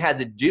reason they had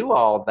to do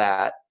all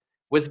that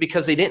was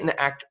because they didn't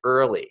act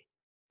early.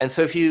 And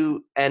so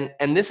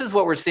and this is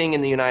what we're seeing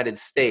in the United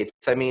States.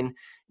 I mean,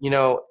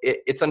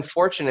 it's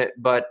unfortunate,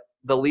 but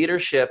the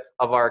leadership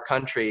of our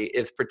country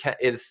is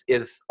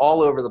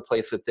all over the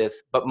place with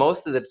this, but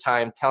most of the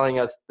time telling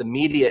us the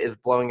media is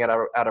blowing it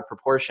out of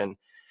proportion.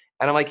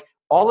 And I'm like,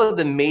 all of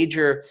the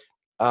major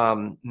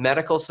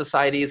medical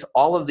societies,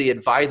 all of the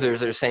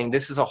advisors are saying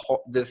this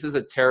is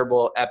a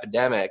terrible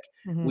epidemic.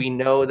 We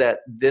know that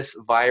this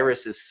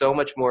virus is so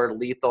much more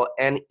lethal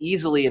and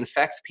easily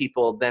infects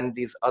people than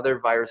these other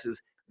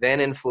viruses,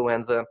 than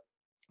influenza,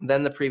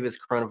 than the previous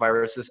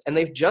coronaviruses, and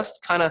they've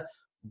just kind of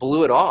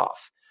blew it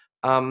off.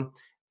 And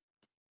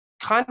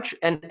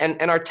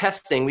our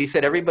testing, we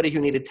said everybody who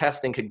needed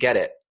testing could get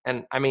it.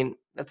 And I mean,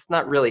 that's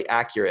not really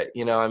accurate.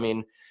 I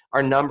mean,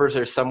 our numbers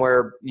are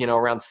somewhere,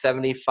 around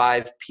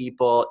 75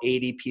 people,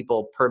 80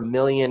 people per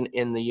million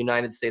in the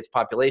United States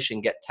population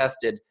get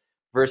tested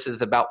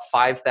versus about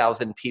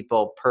 5,000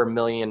 people per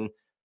million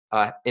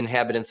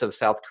inhabitants of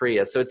South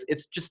Korea. So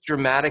it's just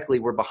dramatically,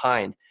 we're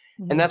behind.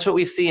 And that's what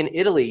we see in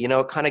Italy.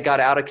 It kind of got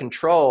out of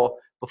control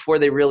before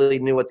they really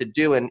knew what to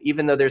do. And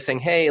even though they're saying,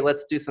 hey,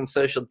 let's do some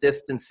social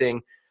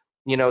distancing,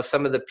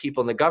 some of the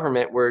people in the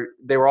government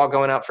they were all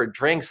going out for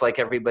drinks like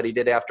everybody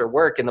did after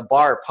work in the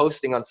bar,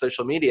 posting on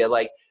social media,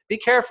 like, be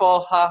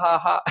careful, ha, ha,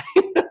 ha.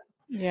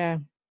 Yeah.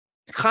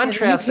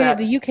 Contrast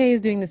the UK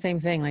is doing the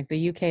same thing. Like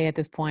the UK at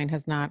this point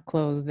has not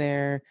closed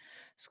their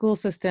school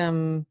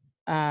system.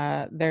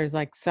 There's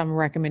like some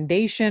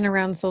recommendation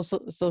around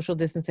social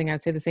distancing.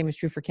 I'd say the same is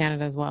true for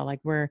Canada as well. Like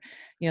where,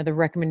 the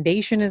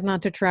recommendation is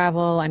not to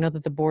travel. I know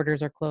that the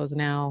borders are closed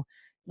now,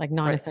 like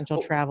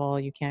non-essential travel.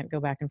 You can't go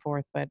back and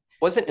forth, but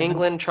wasn't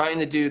England trying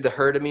to do the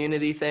herd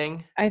immunity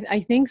thing? I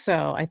think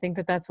so. I think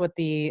that's what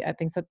the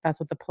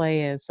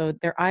play is. So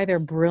they're either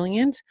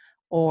brilliant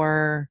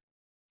or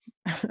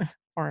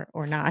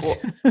not.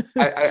 Well,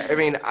 I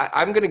mean,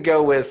 I'm going to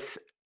go with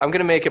I'm going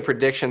to make a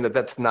prediction that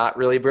that's not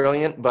really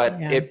brilliant, but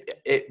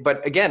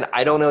but again,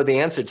 I don't know the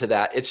answer to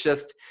that. It's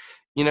just,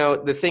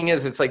 the thing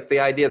is, it's like the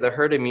idea of the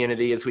herd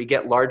immunity is we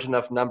get large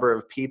enough number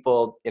of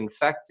people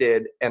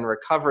infected and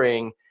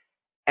recovering,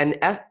 and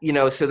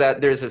so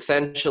that there's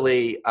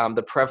essentially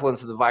the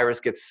prevalence of the virus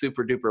gets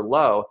super duper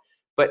low.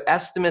 But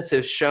estimates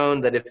have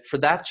shown that if for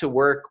that to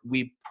work,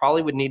 we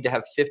probably would need to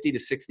have 50 to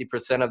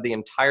 60% of the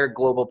entire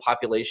global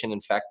population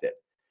infected.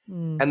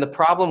 And the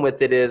problem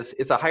with it is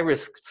it's a high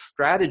risk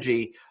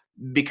strategy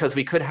because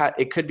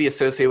it could be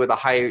associated with a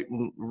high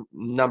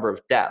number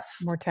of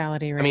deaths.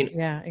 Mortality rate. I mean,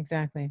 yeah,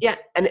 exactly. Yeah.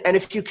 And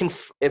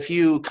if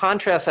you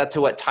contrast that to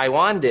what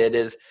Taiwan did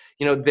is,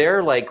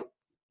 they're like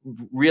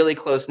really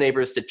close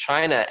neighbors to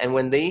China. And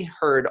when they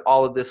heard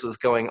all of this was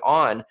going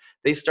on,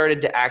 they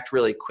started to act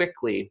really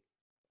quickly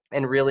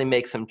and really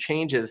make some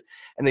changes.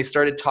 And they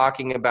started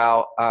talking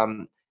about,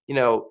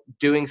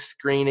 doing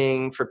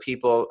screening for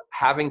people,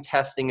 having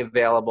testing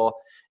available,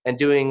 and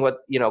doing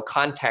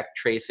contact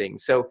tracing.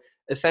 So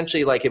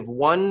essentially, like if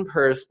one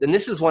person, and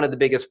this is one of the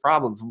biggest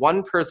problems,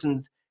 one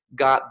person's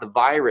got the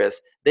virus,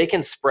 they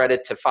can spread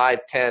it to 5,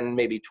 10,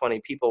 maybe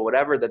 20 people,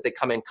 whatever, that they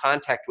come in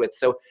contact with.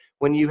 So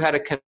when you had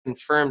a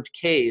confirmed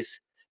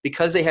case,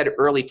 because they had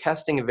early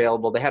testing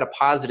available, they had a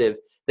positive,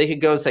 they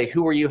could go and say,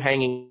 who are you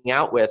hanging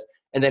out with?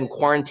 And then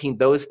quarantine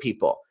those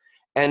people.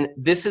 And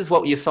this is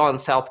what you saw in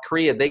South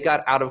Korea. They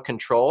got out of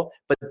control,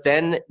 but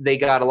then they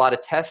got a lot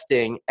of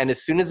testing. And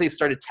as soon as they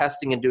started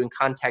testing and doing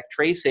contact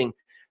tracing,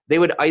 they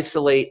would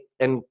isolate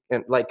and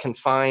like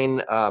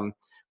confine,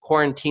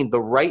 quarantine the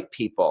right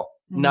people,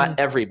 not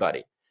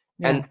everybody.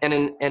 Yeah. And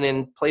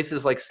in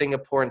places like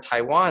Singapore and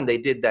Taiwan, they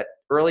did that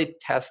early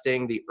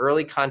testing, the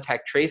early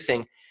contact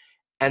tracing,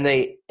 and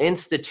they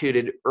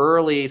instituted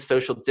early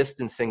social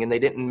distancing, and they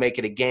didn't make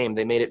it a game.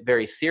 They made it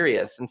very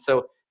serious. And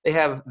so they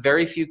have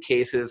very few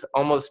cases,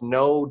 almost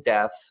no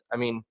deaths. I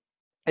mean,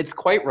 it's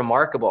quite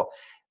remarkable.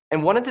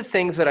 And one of the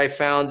things that I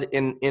found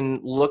in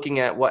looking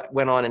at what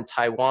went on in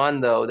Taiwan,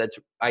 though, that's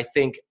I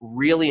think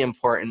really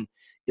important,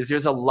 is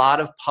there's a lot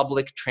of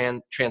public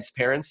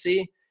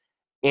transparency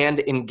and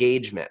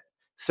engagement.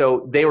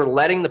 So they were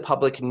letting the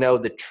public know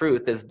the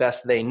truth as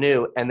best they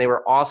knew, and they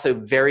were also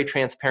very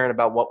transparent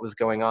about what was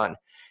going on.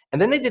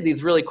 And then they did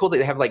these really cool,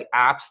 they have like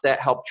apps that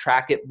help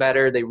track it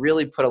better. They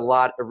really put a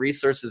lot of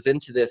resources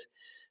into this.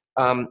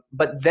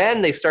 But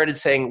then they started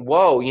saying,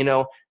 whoa,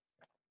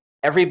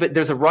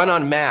 there's a run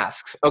on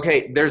masks.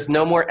 Okay, there's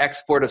no more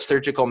export of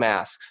surgical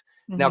masks.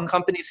 Now,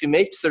 companies who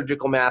make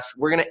surgical masks,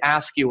 we're going to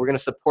ask you, we're going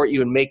to support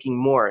you in making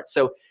more.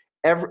 So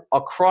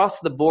across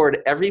the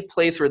board, every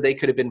place where they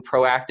could have been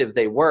proactive,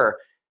 they were.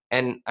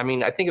 And I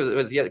mean, I think it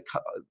was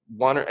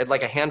one or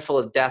like a handful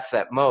of deaths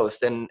at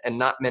most, and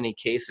not many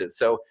cases.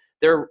 So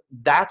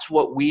that's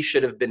what we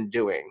should have been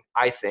doing,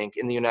 I think,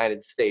 in the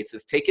United States,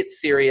 is take it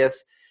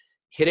serious,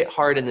 hit it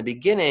hard in the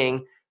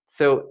beginning,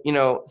 so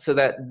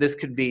that this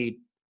could be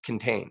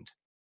contained.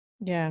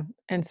 Yeah.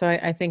 And so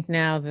I think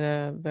now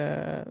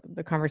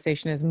the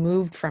conversation has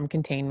moved from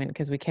containment,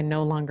 because we can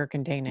no longer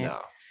contain it,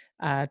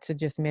 to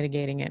just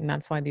mitigating it. And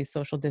that's why these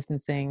social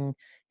distancing,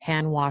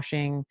 hand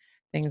washing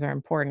things are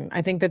important.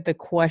 I think that the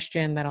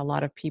question that a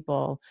lot of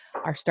people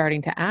are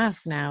starting to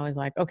ask now is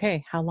like,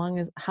 okay, how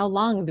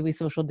long do we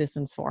social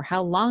distance for?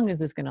 How long is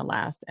this going to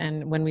last?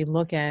 And when we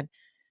look at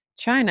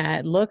China,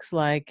 it looks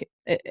like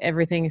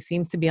everything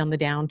seems to be on the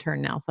downturn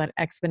now. So that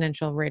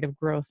exponential rate of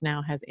growth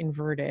now has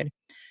inverted.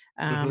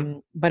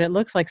 But it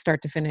looks like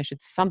start to finish,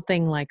 it's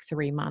something like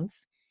 3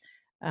 months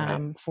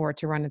for it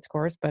to run its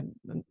course. But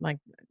like,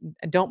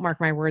 don't mark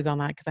my words on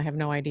that, because I have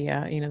no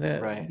idea.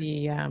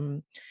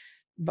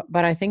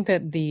 But I think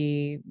that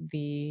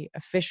the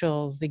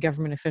officials, the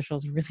government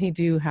officials, really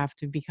do have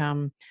to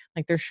become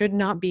like, there should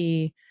not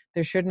be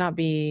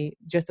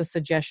just a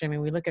suggestion. I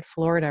mean, we look at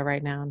Florida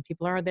right now, and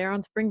people are there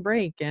on spring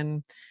break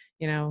and,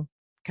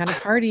 kind of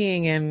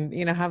partying and,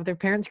 have their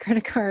parents'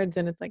 credit cards.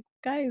 And it's like,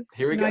 guys,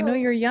 here we go. I know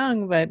you're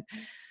young, but,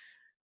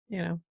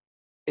 the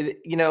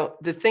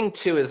thing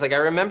too is, like, I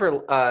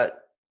remember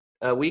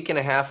a week and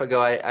a half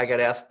ago, I got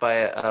asked by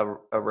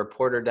a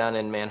reporter down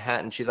in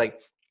Manhattan. She's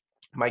like,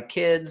 my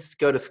kids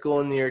go to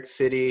school in New York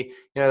City,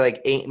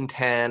 like 8 and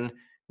 10.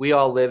 We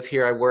all live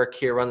here. I work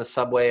here, run the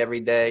subway every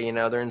day.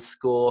 They're in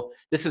school.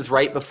 This is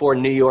right before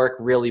New York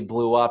really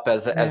blew up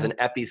as an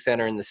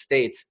epicenter in the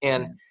States.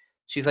 And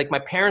she's like, my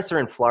parents are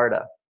in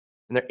Florida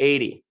and they're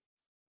 80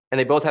 and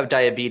they both have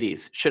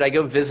diabetes. Should I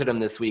go visit them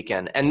this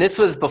weekend? And this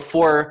was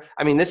before,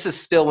 this is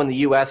still when the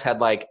US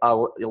had like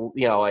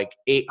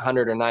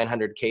 800 or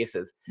 900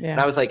 cases. Yeah. And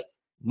I was like,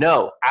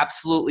 no,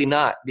 absolutely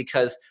not,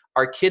 because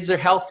our kids are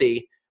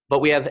healthy, but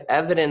we have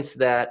evidence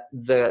that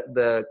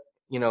the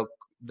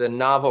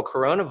novel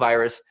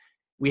coronavirus,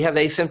 we have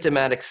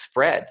asymptomatic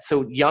spread.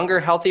 So younger,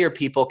 healthier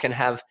people can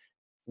have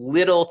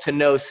little to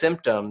no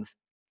symptoms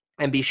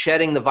and be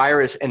shedding the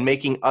virus and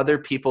making other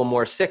people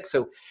more sick.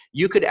 So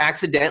you could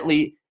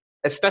accidentally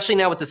especially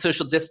now with the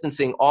social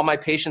distancing, all my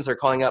patients are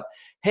calling up,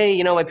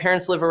 hey, my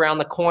parents live around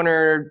the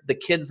corner. The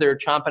kids are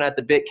chomping at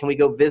the bit. Can we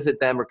go visit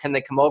them, or can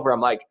they come over? I'm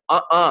like,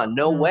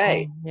 no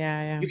way.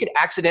 Yeah. You could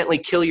accidentally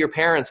kill your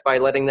parents by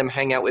letting them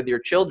hang out with your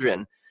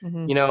children,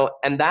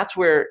 and that's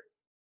where,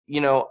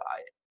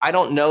 I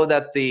don't know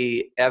that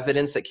the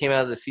evidence that came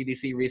out of the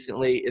CDC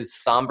recently is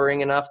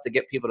sombering enough to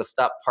get people to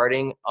stop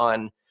partying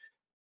on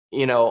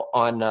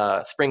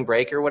spring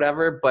break or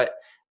whatever, but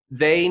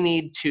they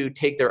need to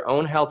take their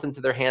own health into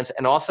their hands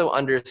and also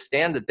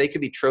understand that they could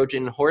be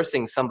Trojan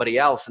horsing somebody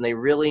else. And they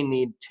really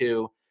need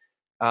to,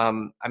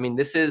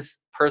 this is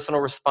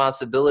personal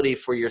responsibility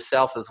for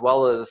yourself as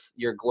well as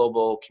your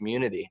global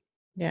community.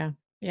 Yeah.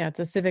 Yeah. It's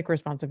a civic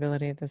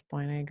responsibility at this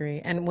point. I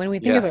agree. And when we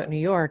think about New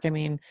York,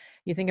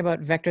 you think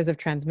about vectors of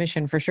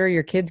transmission. For sure,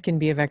 your kids can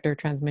be a vector of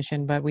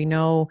transmission, but we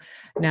know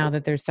now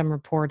that there's some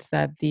reports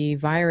that the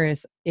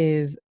virus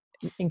is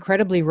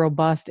incredibly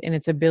robust in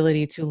its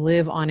ability to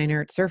live on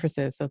inert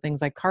surfaces. So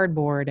things like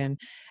cardboard and,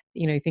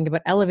 you think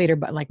about elevator,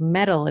 but like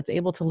metal, it's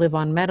able to live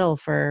on metal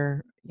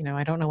for,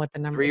 I don't know what the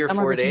number is. 3 or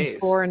 4 days.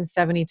 4 and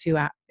 72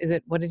 hours. Is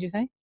it, what did you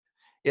say?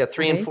 Yeah,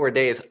 3 and 4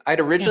 days. I'd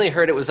originally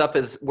heard it was up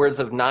as words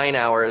of 9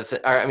 hours,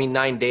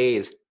 9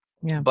 days.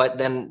 Yeah. But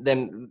then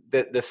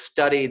the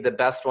study, the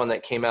best one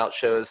that came out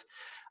shows,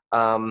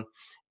 4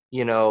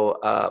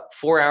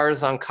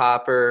 hours on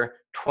copper,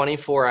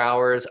 24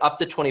 hours, up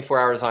to 24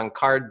 hours on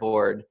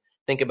cardboard.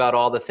 Think about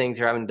all the things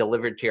you're having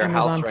delivered to your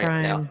Amazon house right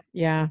Prime. now.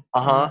 Yeah.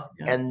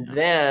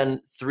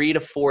 Then 3 to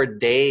 4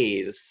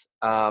 days,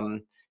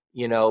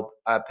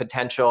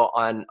 potential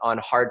on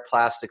hard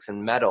plastics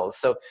and metals.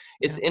 So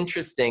it's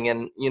interesting.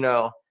 And,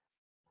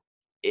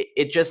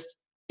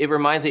 it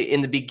reminds me,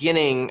 in the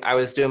beginning, I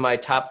was doing my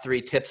top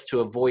 3 tips to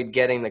avoid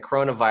getting the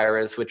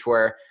coronavirus, which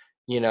were,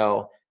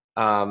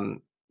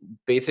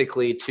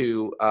 basically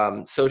to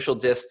social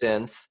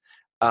distance.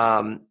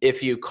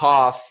 If you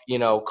cough,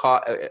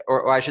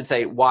 or I should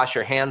say, wash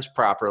your hands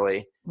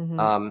properly.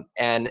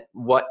 And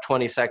what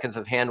 20 seconds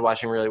of hand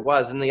washing really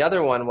was. And the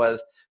other one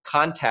was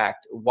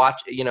contact.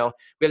 Watch, we have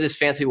this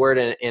fancy word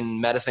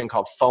in medicine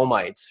called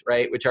fomites,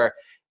 right? Which are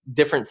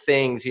different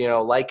things,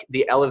 like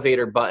the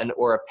elevator button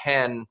or a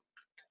pen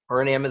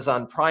or an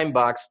Amazon Prime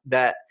box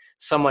that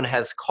someone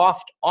has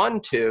coughed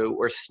onto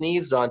or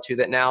sneezed onto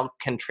that now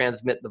can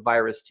transmit the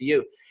virus to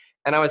you.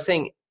 And I was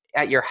saying,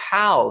 at your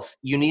house,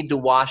 you need to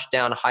wash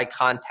down high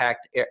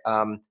contact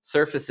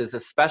surfaces,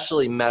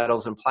 especially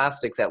metals and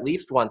plastics, at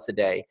least once a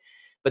day.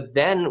 But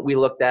then we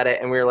looked at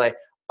it and we were like,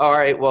 all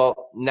right,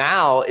 well,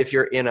 now if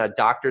you're in a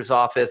doctor's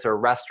office or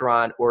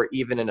restaurant or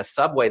even in a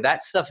subway,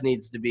 that stuff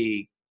needs to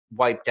be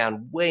wiped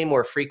down way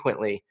more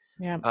frequently.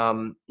 Yeah.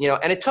 And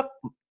it took,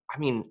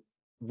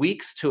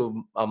 weeks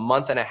to a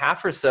month and a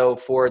half or so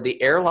for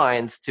the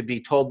airlines to be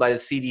told by the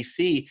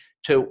CDC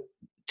to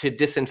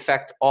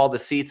disinfect all the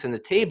seats and the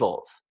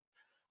tables.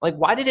 Like,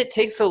 why did it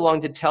take so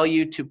long to tell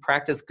you to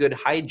practice good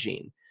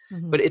hygiene?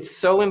 But it's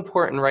so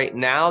important right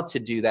now to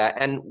do that.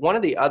 And one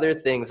of the other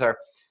things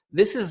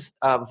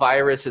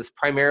virus is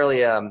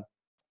primarily a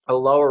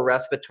lower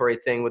respiratory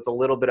thing with a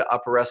little bit of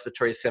upper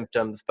respiratory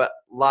symptoms, but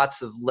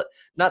lots of,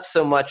 not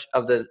so much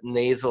of the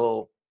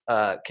nasal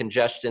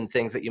congestion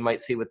things that you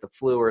might see with the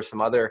flu or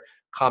some other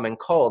common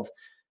colds.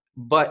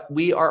 But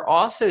we are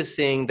also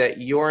seeing that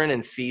urine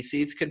and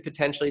feces could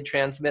potentially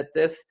transmit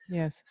this.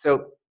 Yes.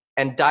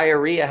 And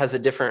diarrhea has a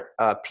different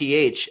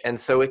pH, and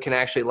so it can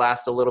actually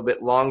last a little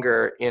bit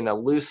longer in a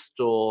loose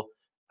stool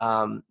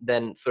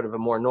than sort of a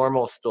more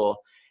normal stool.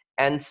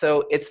 And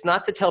so it's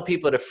not to tell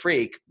people to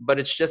freak, but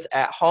it's just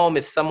at home,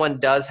 if someone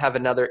does have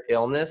another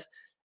illness,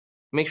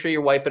 make sure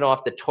you're wiping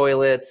off the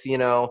toilets,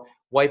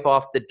 wipe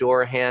off the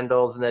door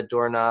handles and the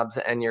doorknobs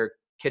and your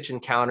kitchen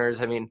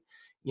counters.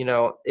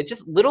 It's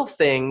just little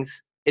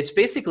things. It's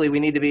basically, we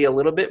need to be a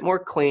little bit more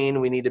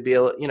clean. We need to be,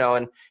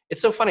 and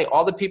it's so funny.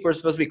 All the people are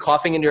supposed to be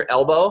coughing into your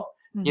elbow,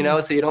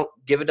 so you don't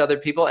give it to other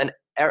people. And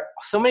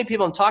so many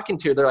people I'm talking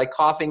to, they're like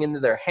coughing into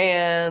their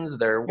hands.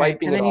 They're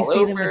wiping it all over.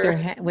 And then you see them with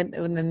their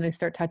when then they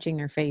start touching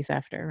their face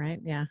after, right?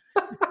 Yeah.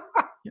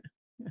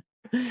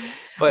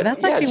 But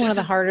that's actually one of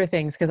the harder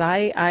things, because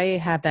I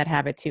have that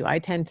habit too. I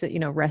tend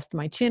to, rest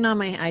my chin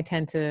on I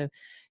tend to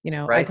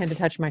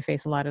touch my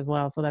face a lot as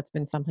well. So that's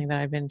been something that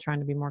I've been trying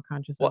to be more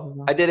conscious of as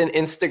well. I did an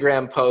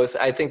Instagram post,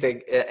 I think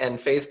and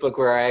Facebook,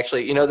 where I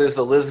actually, there's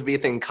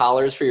Elizabethan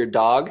collars for your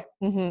dog.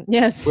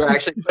 Yes. Where I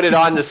actually put it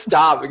on to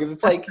stop, because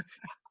it's like,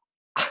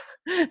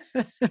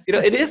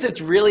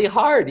 it's really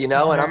hard, and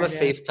I'm a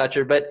face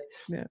toucher, but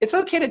it's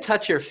okay to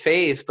touch your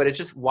face, but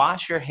just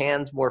wash your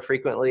hands more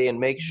frequently and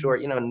make sure,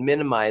 and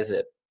minimize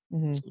it.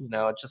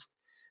 Just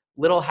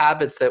little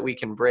habits that we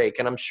can break.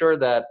 And I'm sure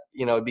that,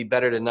 it'd be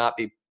better to not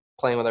be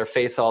playing with our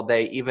face all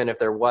day, even if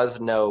there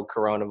was no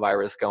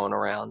coronavirus going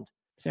around.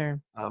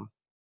 Sure.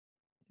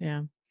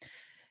 Yeah.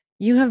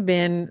 You have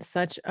been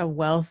such a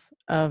wealth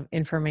of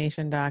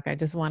information, Doc. I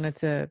just wanted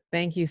to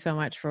thank you so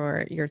much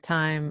for your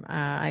time.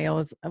 I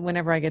always,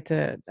 whenever I get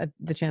the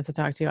chance to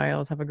talk to you, I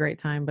always have a great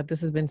time. But this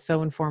has been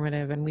so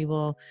informative, and we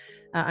will.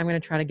 I'm going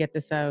to try to get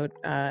this out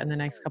in the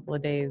next couple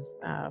of days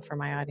for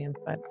my audience.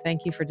 But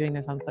thank you for doing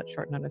this on such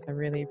short notice. I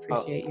really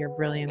appreciate your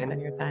brilliance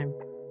and your time.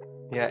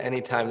 Yeah,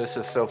 anytime. This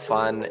is so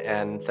fun,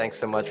 and thanks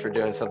so much for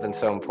doing something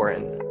so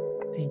important.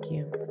 Thank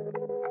you.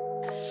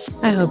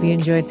 I hope you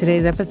enjoyed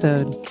today's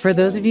episode. For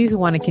those of you who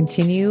want to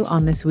continue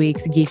on this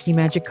week's Geeky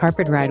Magic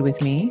Carpet Ride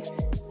with me,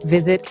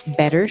 visit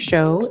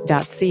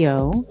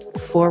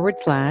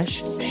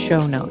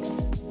bettershow.co/show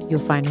notes.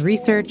 You'll find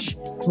research,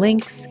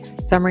 links,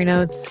 summary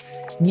notes,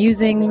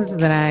 musings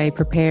that I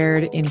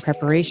prepared in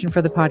preparation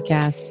for the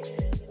podcast,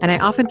 and I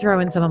often throw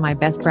in some of my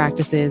best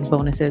practices,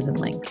 bonuses, and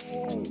links.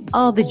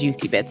 All the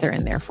juicy bits are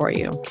in there for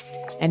you.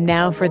 And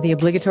now for the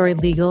obligatory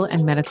legal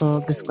and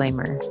medical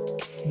disclaimer.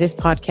 This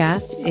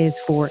podcast is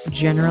for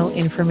general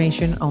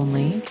information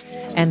only,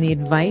 and the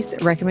advice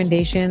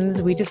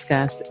recommendations we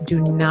discuss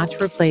do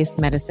not replace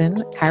medicine,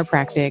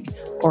 chiropractic,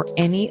 or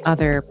any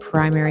other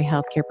primary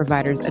healthcare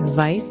provider's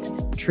advice,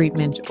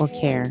 treatment, or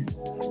care.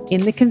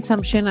 In the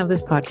consumption of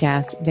this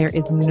podcast, there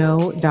is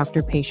no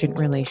doctor-patient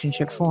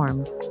relationship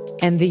formed,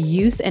 and the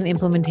use and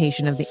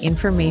implementation of the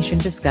information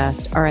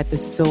discussed are at the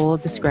sole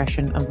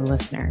discretion of the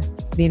listener.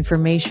 The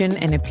information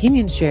and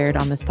opinions shared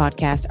on this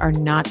podcast are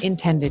not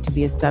intended to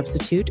be a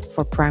substitute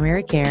for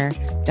primary care,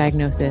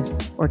 diagnosis,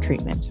 or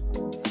treatment.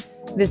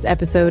 This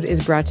episode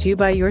is brought to you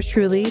by yours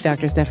truly,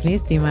 Dr. Stephanie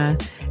Estima,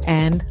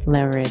 and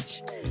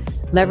Leverage.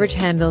 Leverage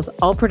handles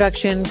all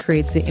production,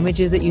 creates the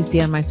images that you see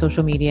on my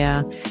social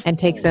media, and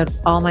takes out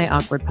all my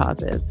awkward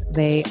pauses.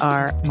 They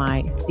are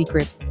my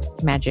secret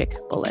magic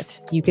bullet.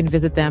 You can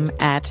visit them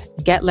at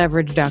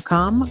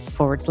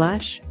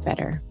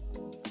getleverage.com/better.